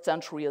 21st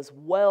century as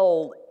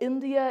well,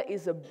 India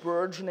is a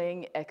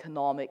burgeoning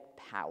economic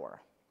power.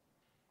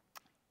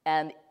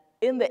 And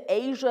in the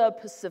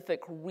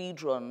Asia-Pacific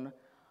region,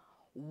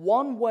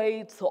 one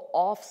way to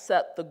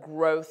offset the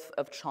growth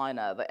of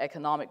China, the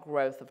economic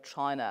growth of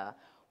China,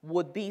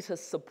 would be to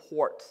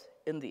support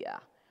India,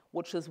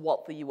 which is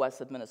what the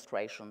US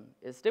administration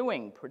is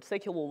doing,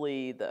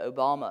 particularly the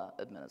Obama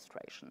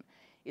administration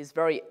is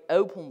very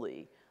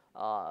openly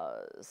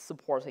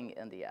supporting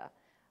India.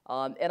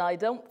 And I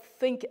don't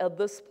think at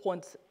this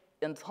point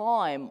in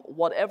time,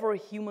 whatever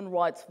human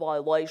rights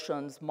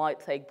violations might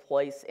take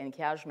place in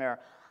Kashmir,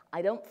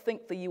 I don't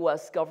think the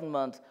US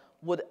government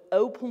would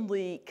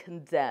openly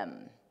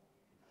condemn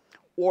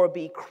or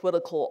be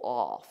critical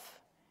of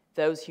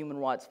those human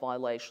rights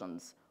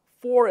violations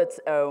for its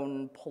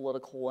own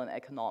political and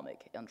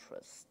economic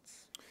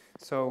interests.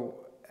 So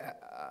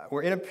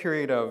we're in a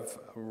period of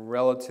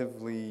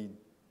relatively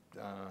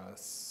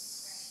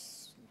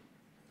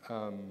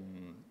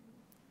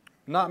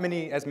not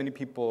as many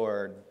people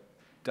are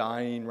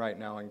dying right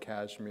now in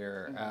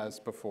Kashmir as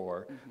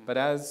before. But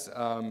as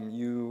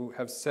you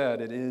have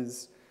said, it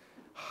is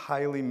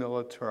highly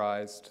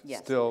militarized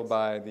still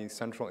by the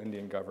central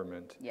Indian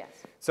government. Yes.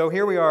 So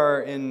here we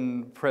are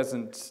in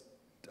present,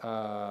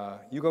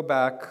 you go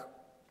back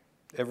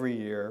every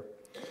year.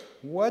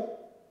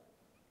 What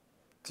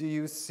do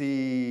you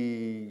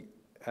see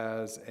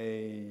as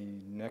a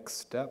next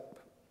step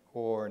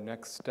or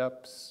next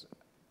steps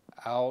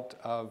out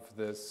of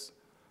this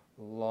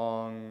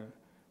long,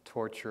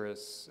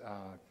 torturous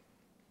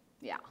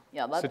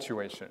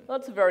situation?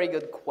 That's a very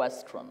good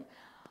question.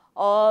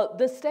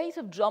 The state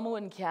of Jammu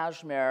and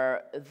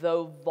Kashmir,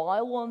 though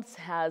violence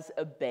has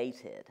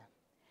abated,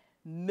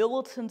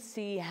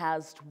 militancy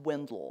has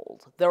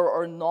dwindled. There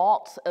are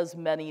not as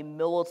many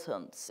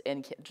militants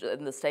in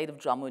the state of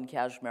Jammu and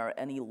Kashmir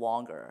any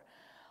longer.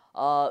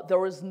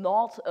 There is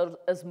not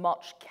as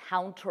much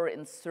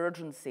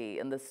counterinsurgency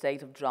in the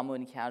state of Jammu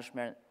and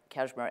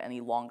Kashmir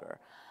any longer.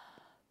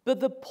 But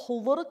the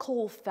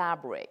political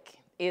fabric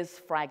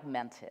is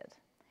fragmented,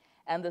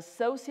 and the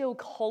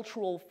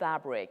socio-cultural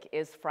fabric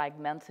is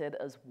fragmented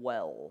as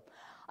well.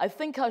 I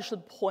think I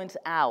should point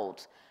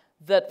out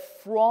that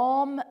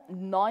from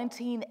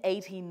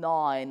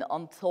 1989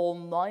 until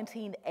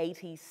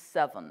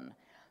 1987,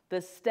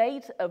 the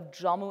state of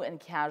Jammu and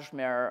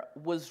Kashmir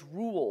was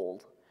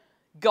ruled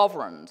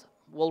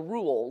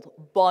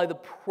by the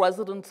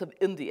President of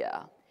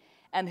India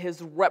and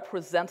his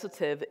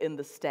representative in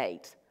the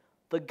state,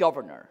 the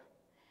governor.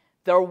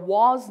 There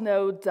was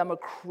no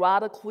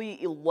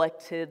democratically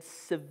elected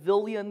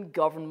civilian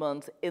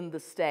government in the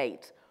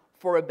state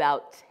for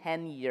about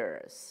 10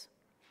 years.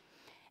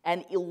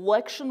 An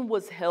election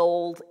was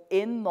held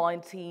in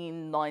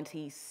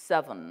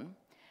 1997,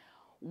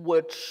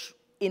 which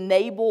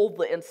enabled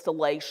the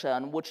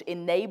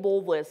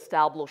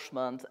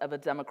establishment of a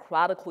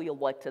democratically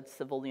elected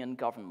civilian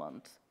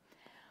government.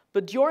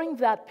 But during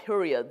that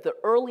period, the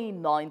early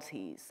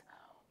 90s,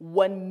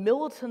 when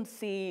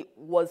militancy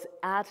was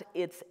at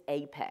its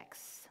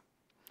apex,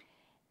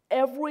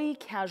 every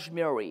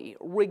Kashmiri,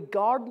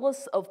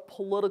 regardless of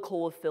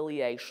political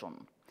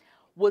affiliation,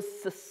 was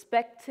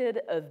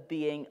suspected of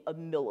being a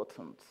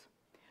militant,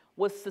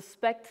 was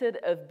suspected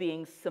of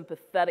being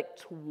sympathetic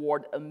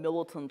toward a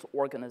militant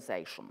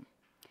organization.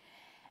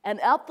 And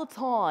at the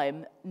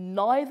time,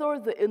 neither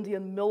the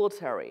Indian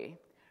military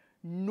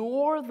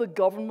nor the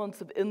government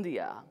of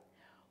India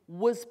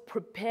was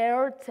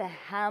prepared to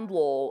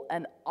handle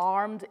an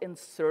armed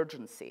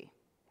insurgency,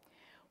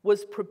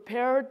 was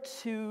prepared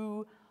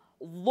to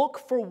look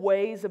for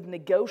ways of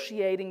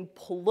negotiating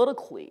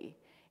politically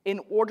in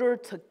order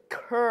to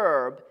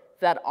curb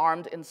that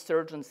armed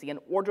insurgency, in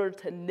order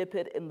to nip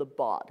it in the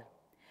bud.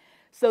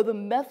 So the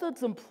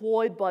methods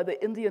employed by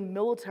the Indian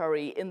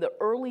military in the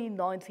early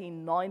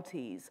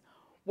 1990s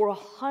were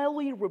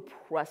highly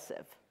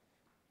repressive.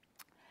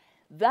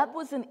 That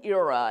was an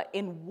era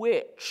in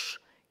which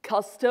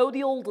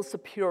custodial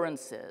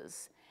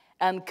disappearances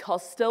and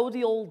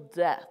custodial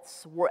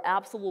deaths were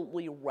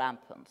absolutely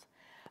rampant.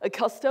 A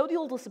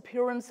custodial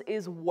disappearance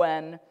is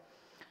when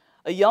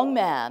a young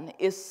man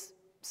is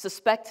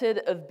suspected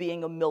of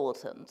being a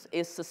militant,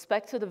 is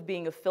suspected of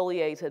being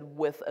affiliated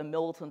with a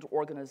militant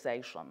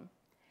organization,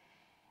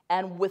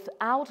 and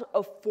without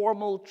a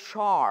formal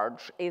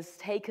charge is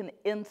taken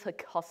into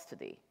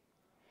custody,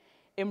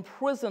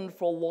 imprisoned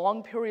for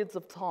long periods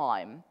of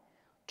time,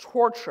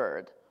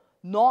 tortured,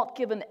 not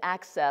given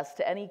access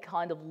to any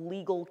kind of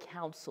legal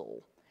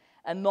counsel,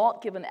 and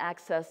not given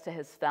access to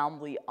his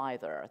family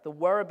either. The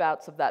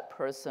whereabouts of that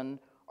person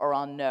are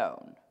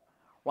unknown,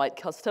 right?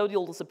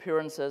 Custodial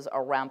disappearances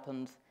are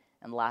rampant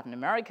in Latin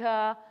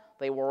America.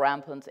 They were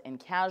rampant in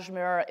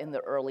Kashmir in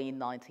the early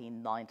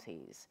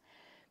 1990s.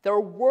 There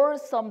were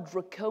some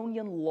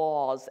draconian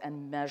laws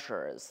and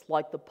measures,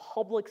 like the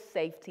Public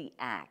Safety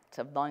Act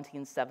of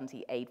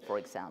 1978, for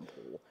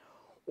example,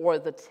 or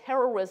the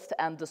Terrorist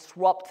and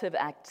Disruptive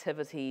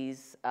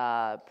Activities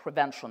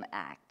Prevention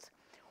Act,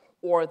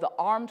 or the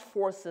Armed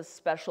Forces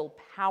Special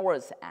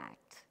Powers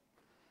Act,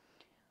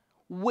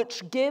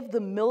 which give the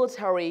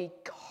military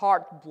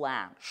carte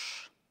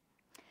blanche.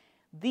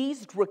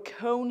 These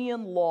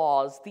draconian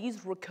laws, these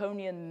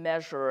draconian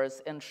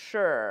measures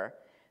ensure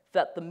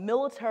that the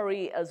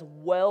military as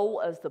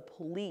well as the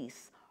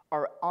police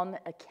are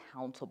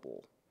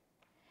unaccountable.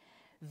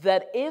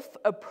 That if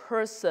a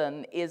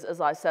person is,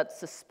 as I said,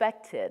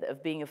 suspected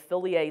of being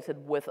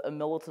affiliated with a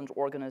militant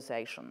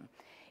organization,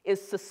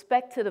 is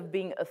suspected of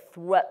being a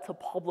threat to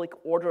public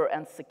order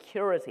and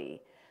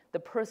security, the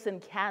person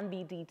can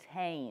be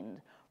detained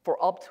for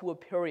up to a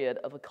period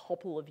of a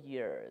couple of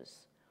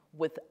years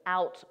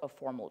without a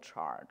formal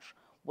charge,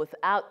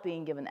 without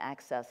being given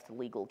access to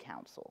legal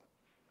counsel,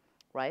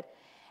 right?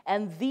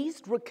 And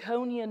these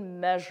draconian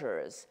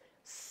measures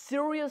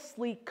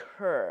seriously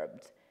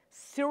curbed,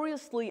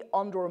 seriously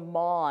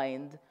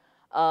undermined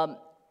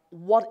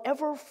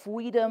whatever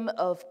freedom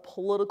of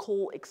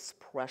political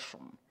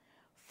expression,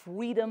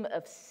 freedom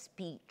of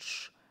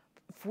speech,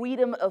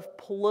 freedom of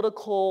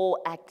political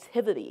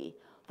activity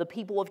the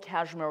people of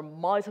Kashmir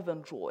might have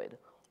enjoyed.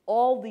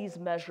 All these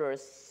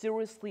measures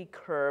seriously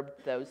curbed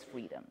those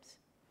freedoms.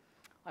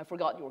 I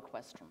forgot your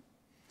question.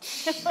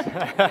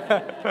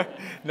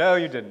 No,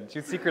 you didn't.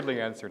 You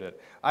secretly answered it.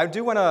 I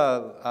do want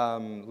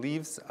to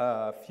leave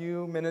a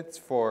few minutes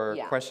for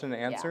question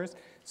and answers.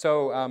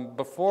 So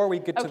before we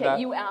get to that...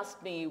 Okay, you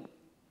asked me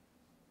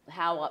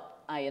how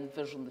I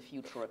envision the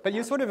future of But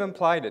you sort of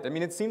implied it. I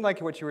mean, it seemed like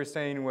what you were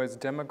saying was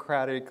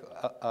democratic...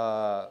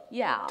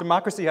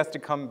 democracy has to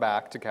come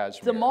back to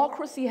Kashmir.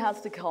 Democracy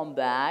has to come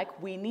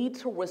back. We need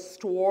to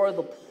restore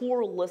the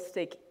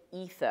pluralistic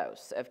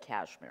ethos of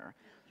Kashmir.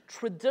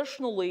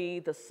 Traditionally,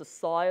 the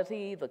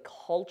society, the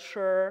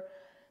culture,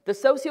 the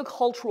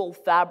sociocultural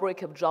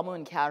fabric of Jammu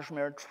and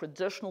Kashmir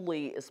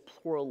traditionally is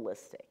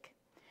pluralistic.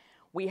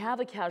 We have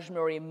a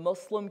Kashmiri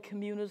Muslim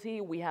community,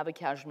 we have a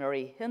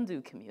Kashmiri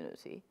Hindu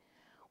community.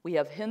 We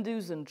have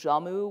Hindus in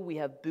Jammu, we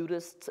have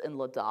Buddhists in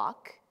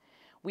Ladakh.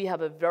 We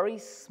have a very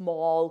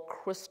small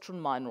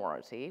Christian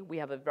minority, we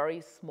have a very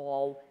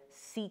small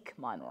Sikh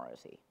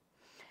minority.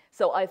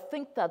 So I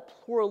think that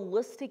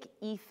pluralistic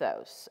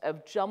ethos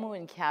of Jammu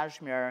and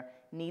Kashmir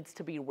needs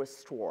to be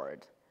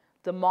restored.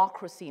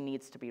 Democracy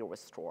needs to be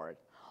restored.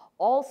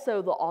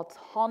 Also, the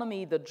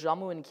autonomy that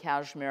Jammu and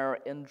Kashmir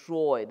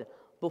enjoyed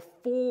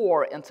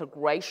before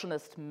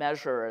integrationist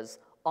measures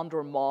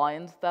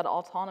undermined that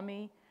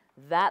autonomy,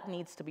 that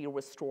needs to be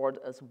restored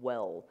as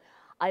well.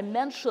 I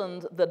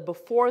mentioned that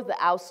before the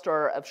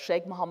ouster of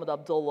Sheikh Mohammed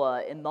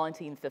Abdullah in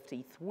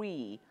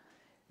 1953,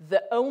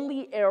 the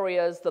only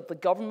areas that the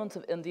government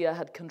of India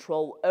had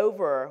control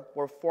over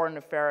were foreign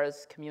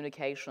affairs,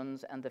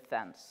 communications, and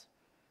defense.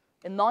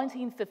 In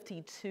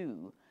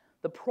 1952,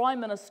 the Prime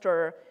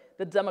Minister,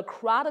 the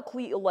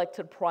democratically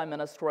elected Prime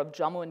Minister of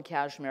Jammu and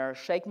Kashmir,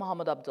 Sheikh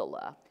Mohammed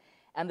Abdullah,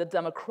 and the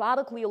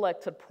democratically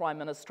elected Prime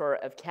Minister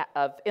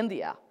of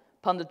India,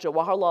 Pandit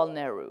Jawaharlal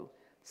Nehru,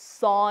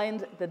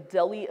 signed the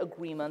Delhi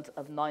Agreement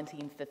of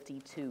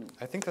 1952.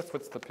 I think that's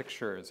what the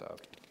picture is of.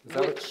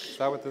 Is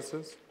that what this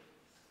is?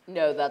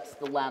 No, that's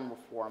the land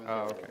reform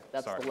bill. Oh, okay.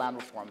 That's Sorry. the land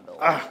reform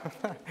bill.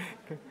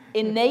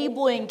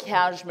 Enabling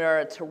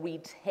Kashmir to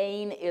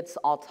retain its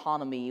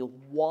autonomy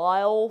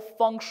while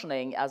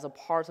functioning as a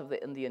part of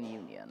the Indian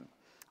Union.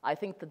 I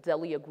think the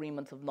Delhi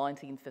Agreement of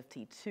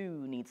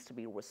 1952 needs to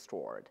be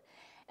restored.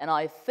 And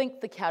I think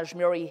the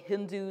Kashmiri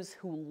Hindus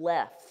who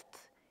left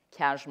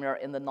Kashmir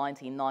in the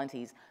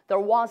 1990s, there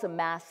was a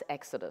mass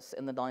exodus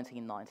in the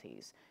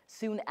 1990s,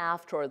 soon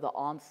after the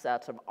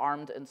onset of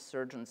armed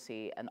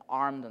insurgency and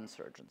armed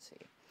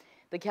insurgency.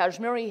 The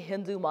Kashmiri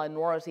Hindu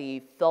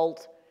minority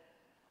felt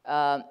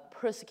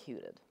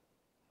persecuted.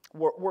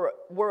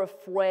 We're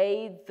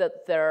afraid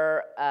that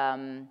there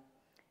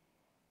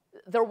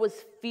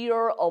was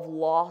fear of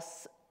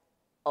loss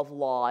of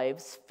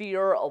lives,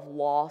 fear of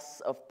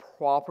loss of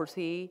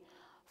property,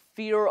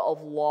 fear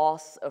of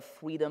loss of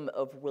freedom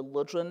of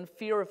religion,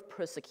 fear of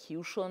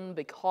persecution,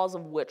 because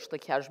of which the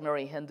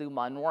Kashmiri Hindu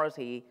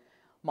minority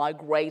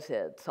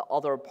migrated to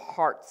other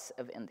parts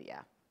of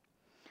India.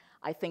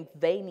 I think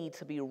they need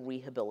to be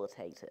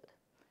rehabilitated.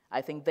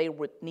 I think they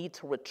need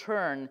to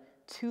return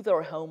to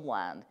their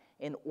homeland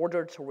in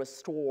order to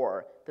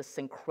restore the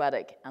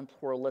syncretic and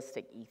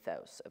pluralistic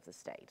ethos of the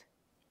state.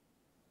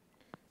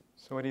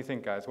 So what do you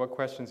think, guys? What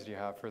questions do you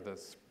have for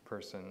this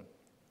person?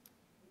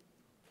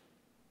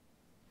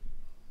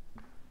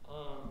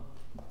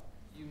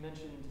 You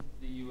mentioned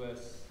the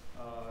U.S.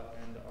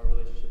 And our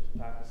relationship to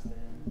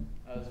Pakistan,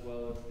 as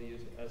well as the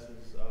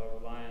U.S.'s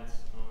reliance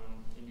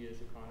on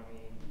India's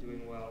economy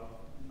doing well.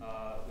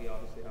 We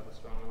obviously have a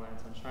strong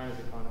reliance on China's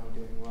economy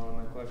doing well. And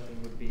my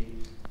question would be,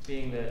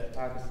 being that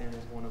Pakistan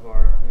is one of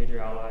our major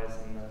allies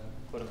in the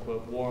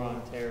quote-unquote war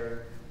on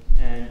terror,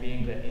 and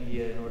being that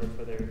India, in order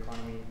for their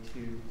economy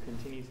to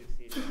continue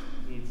succeeding,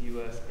 needs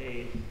U.S.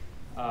 aid,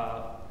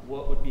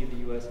 what would be the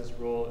U.S.'s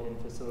role in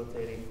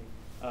facilitating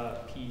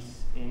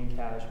peace in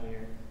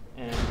Kashmir,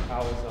 and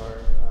how is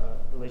our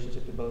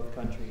relationship to both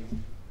countries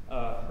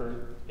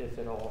hurt, if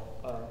at all,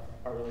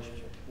 our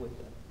relationship with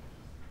them?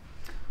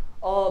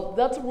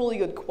 That's a really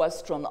good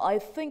question. I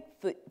think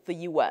the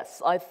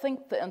U.S., I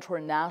think the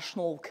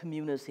international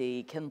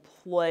community can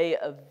play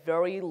a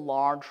very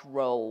large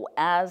role,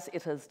 as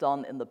it has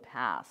done in the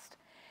past,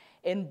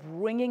 in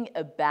bringing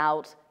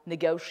about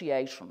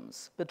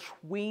negotiations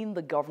between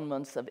the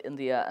governments of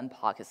India and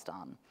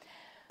Pakistan.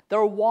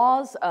 There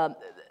was,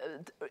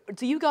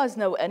 do you guys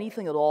know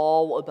anything at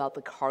all about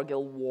the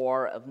Kargil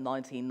War of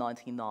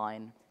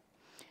 1999?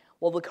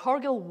 Well, the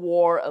Kargil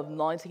War of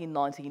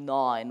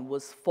 1999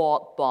 was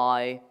fought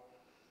by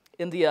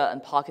India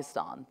and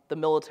Pakistan, the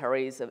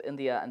militaries of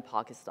India and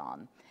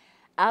Pakistan.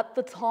 At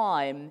the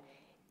time,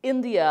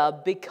 India,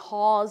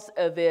 because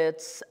of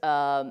its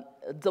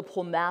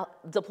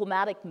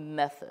diplomatic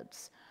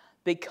methods,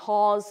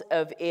 because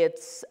of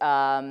its,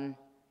 well,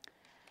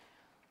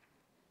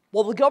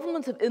 the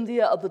government of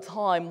India at the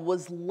time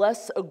was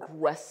less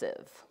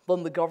aggressive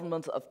than the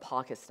government of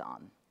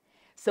Pakistan.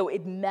 So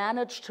it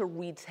managed to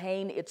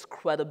retain its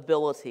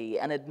credibility,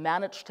 and it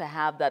managed to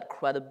have that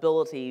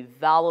credibility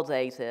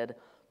validated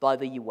by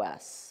the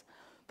US.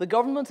 The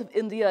government of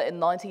India in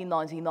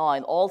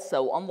 1999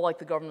 also, unlike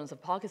the government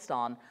of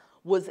Pakistan,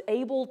 was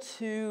able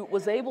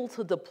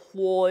to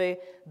deploy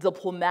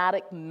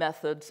diplomatic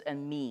methods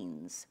and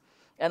means.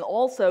 And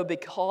also,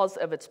 because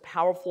of its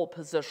powerful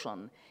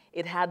position,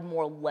 it had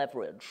more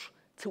leverage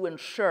to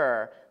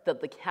ensure that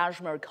the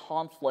Kashmir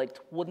conflict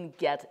wouldn't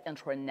get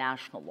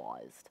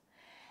internationalized.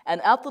 And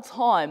at the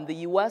time,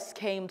 the US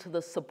came to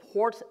the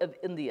support of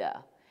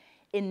India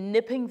in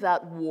nipping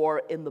that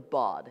war in the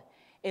bud,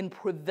 in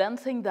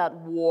preventing that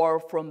war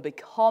from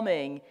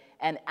becoming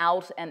an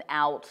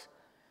out-and-out,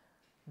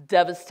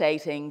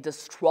 devastating,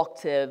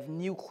 destructive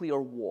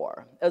nuclear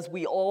war. As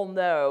we all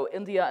know,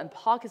 India and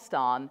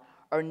Pakistan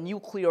are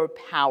nuclear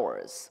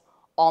powers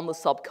on the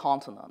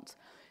subcontinent.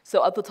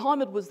 So at the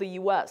time, it was the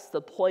US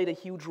that played a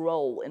huge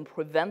role in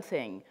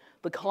preventing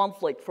the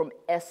conflict from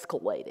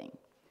escalating,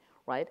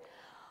 right?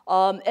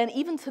 And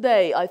even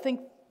today, I think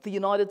the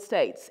United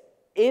States,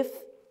 if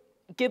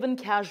given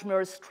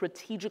Kashmir's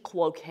strategic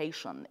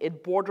location,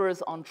 it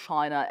borders on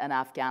China and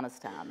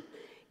Afghanistan,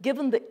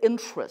 given the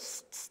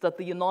interests that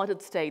the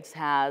United States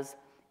has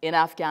in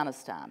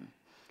Afghanistan,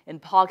 in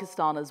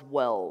Pakistan as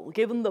well,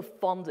 given the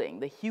funding,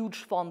 the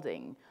huge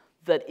funding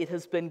that it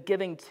has been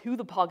giving to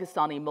the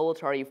Pakistani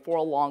military for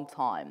a long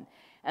time,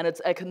 and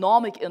its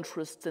economic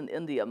interests in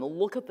India, and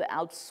look at the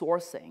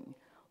outsourcing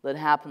that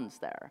happens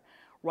there,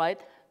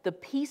 right? The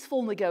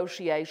peaceful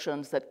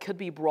negotiations that could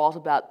be brought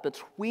about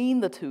between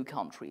the two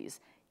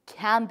countries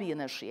can be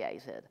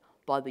initiated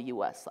by the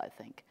US, I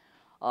think.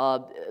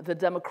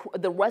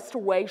 The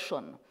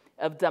restoration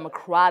of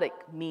democratic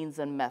means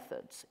and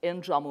methods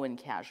in Jammu and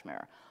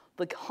Kashmir,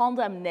 the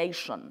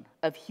condemnation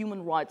of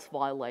human rights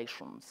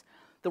violations,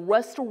 the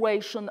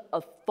restoration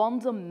of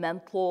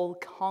fundamental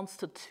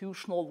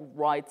constitutional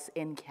rights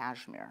in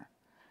Kashmir.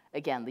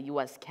 Again, the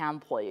US can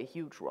play a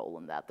huge role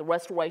in that. The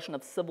restoration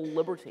of civil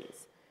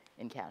liberties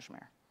in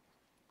Kashmir.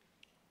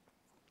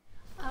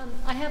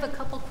 I have a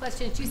couple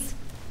questions.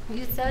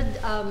 You said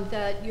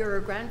that your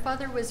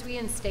grandfather was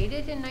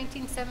reinstated in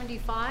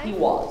 1975? He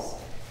was.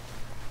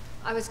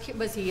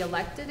 Was he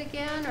elected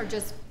again, or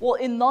just? Well,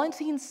 in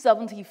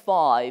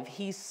 1975,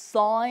 he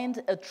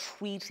signed a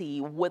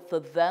treaty with the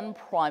then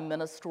Prime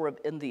Minister of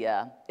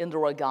India,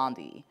 Indira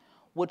Gandhi,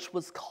 which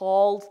was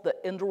called the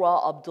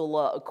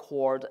Indira-Abdullah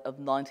Accord of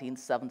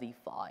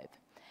 1975.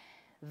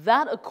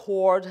 That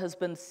accord has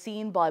been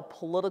seen by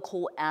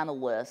political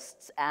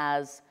analysts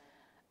as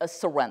a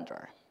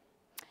surrender,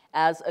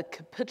 as a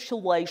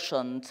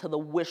capitulation to the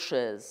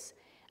wishes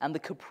and the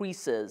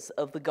caprices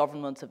of the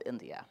government of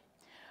India.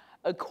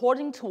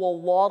 According to a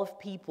lot of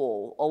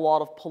people, a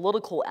lot of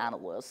political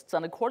analysts,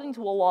 and according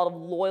to a lot of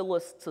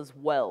loyalists as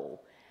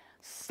well,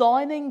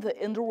 signing the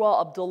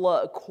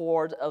Indira-Abdullah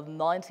Accord of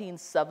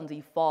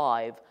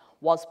 1975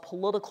 was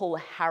political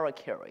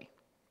harakiri.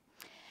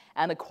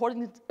 And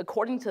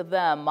according to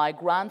them, my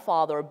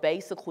grandfather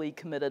basically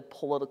committed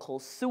political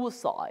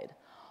suicide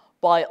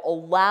by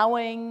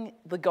allowing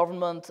the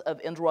government of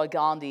Indira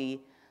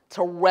Gandhi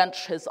to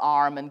wrench his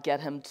arm and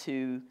get him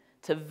to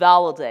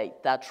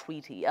validate that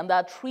treaty. And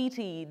that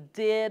treaty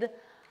did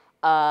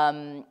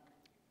validate,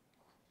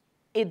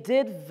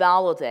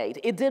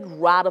 it did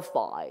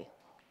ratify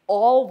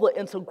all the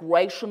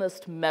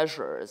integrationist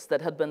measures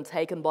that had been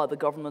taken by the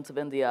government of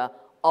India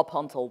up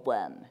until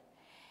then.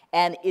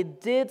 And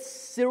it did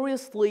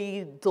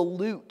seriously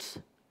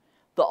dilute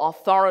the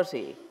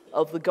authority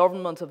of the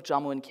government of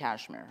Jammu and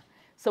Kashmir.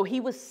 So he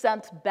was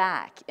sent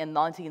back in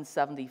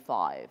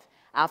 1975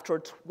 after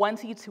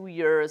 22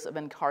 years of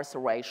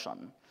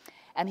incarceration.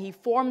 And he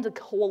formed a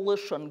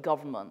coalition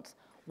government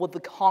with the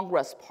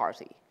Congress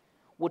Party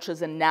which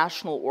is a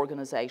national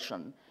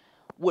organization,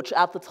 which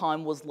at the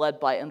time was led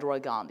by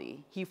Indira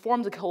Gandhi. He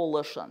formed a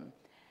coalition.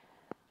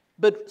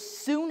 But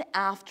soon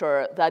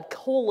after that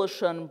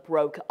coalition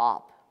broke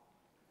up,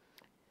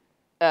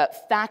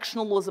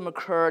 factionalism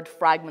occurred,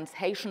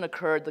 fragmentation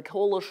occurred, the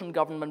coalition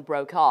government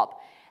broke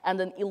up, and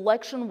an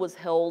election was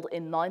held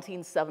in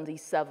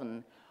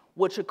 1977,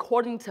 which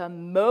according to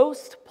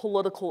most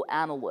political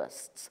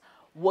analysts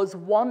was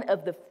one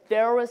of the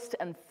fairest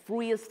and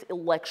freest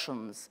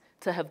elections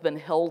to have been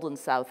held in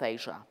South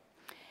Asia.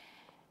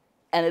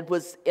 And it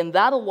was in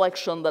that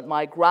election that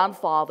my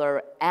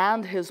grandfather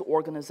and his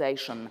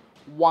organization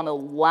won a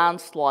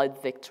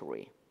landslide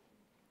victory.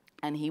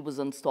 And he was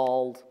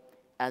installed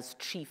as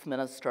chief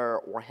minister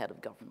or head of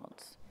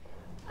government.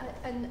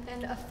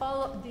 And a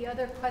follow, the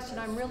other question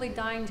I'm really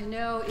dying to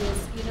know is,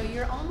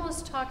 you're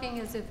almost talking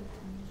as if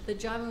the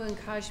Jammu and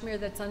Kashmir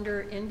that's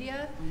under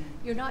India,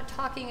 you're not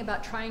talking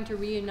about trying to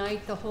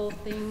reunite the whole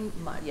thing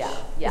much. Yeah.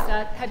 Is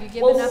that, have you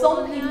given up on that?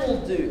 Some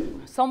people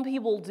do. Some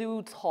people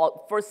do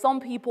talk. For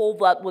some people,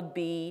 that would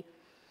be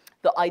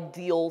the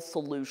ideal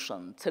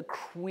solution, to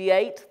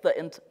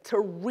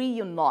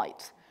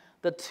reunite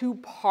the two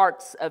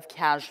parts of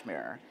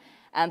Kashmir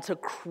and to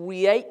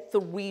create the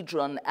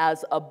region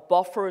as a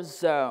buffer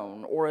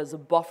zone or as a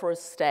buffer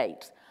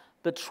state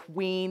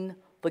between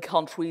the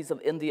countries of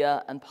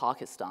India and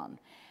Pakistan.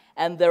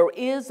 And there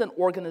is an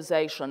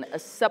organization, a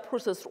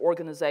separatist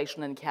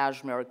organization in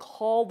Kashmir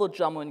called the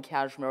Jammu and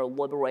Kashmir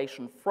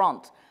Liberation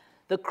Front,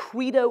 the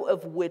credo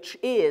of which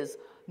is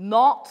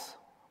not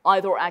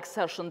either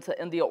accession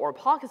to India or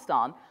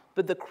Pakistan,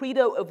 but the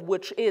credo of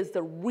which is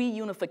the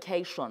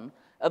reunification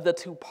of the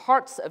two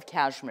parts of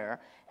Kashmir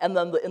and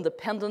then the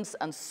independence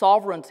and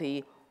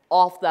sovereignty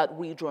of that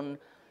region,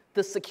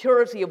 the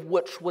security of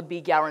which would be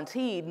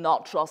guaranteed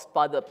not just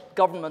by the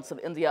governments of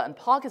India and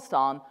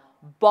Pakistan,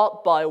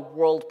 but by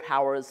world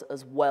powers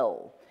as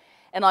well.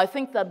 And I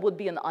think that would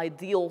be an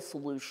ideal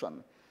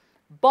solution.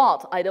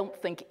 But I don't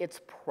think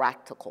it's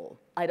practical.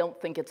 I don't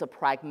think it's a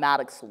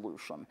pragmatic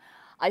solution.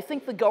 I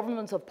think the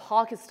government of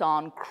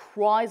Pakistan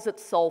cries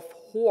itself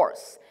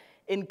hoarse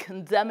in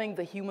condemning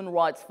the human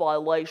rights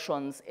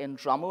violations in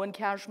Jammu and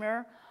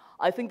Kashmir.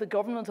 I think the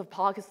government of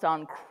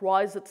Pakistan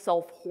cries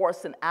itself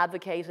hoarse in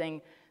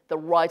advocating the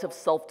right of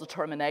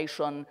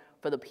self-determination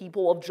for the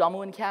people of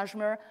Jammu and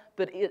Kashmir,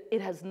 but it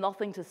has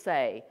nothing to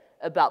say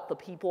about the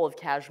people of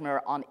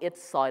Kashmir on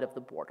its side of the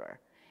border.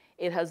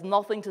 It has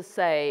nothing to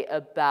say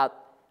about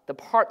the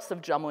parts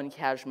of Jammu and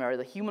Kashmir,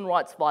 the human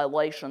rights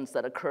violations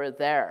that occur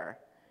there,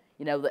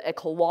 the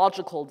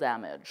ecological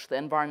damage, the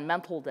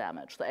environmental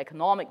damage, the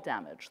economic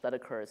damage that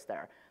occurs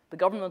there. The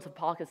government of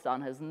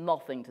Pakistan has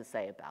nothing to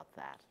say about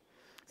that.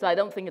 So I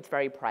don't think it's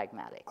very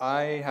pragmatic.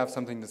 I have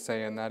something to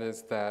say, and that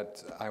is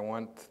that I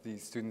want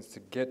these students to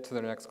get to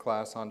their next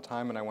class on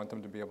time, and I want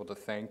them to be able to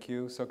thank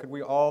you. So could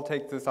we all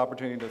take this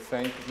opportunity to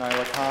thank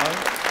Nyla Khan?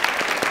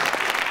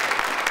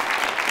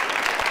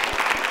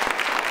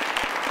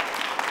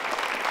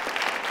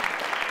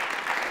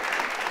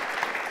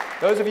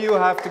 Those of you who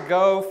have to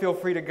go, feel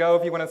free to go.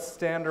 If you want to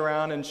stand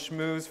around and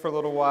schmooze for a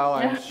little while,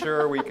 I'm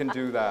sure we can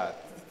do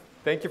that.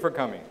 Thank you for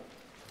coming.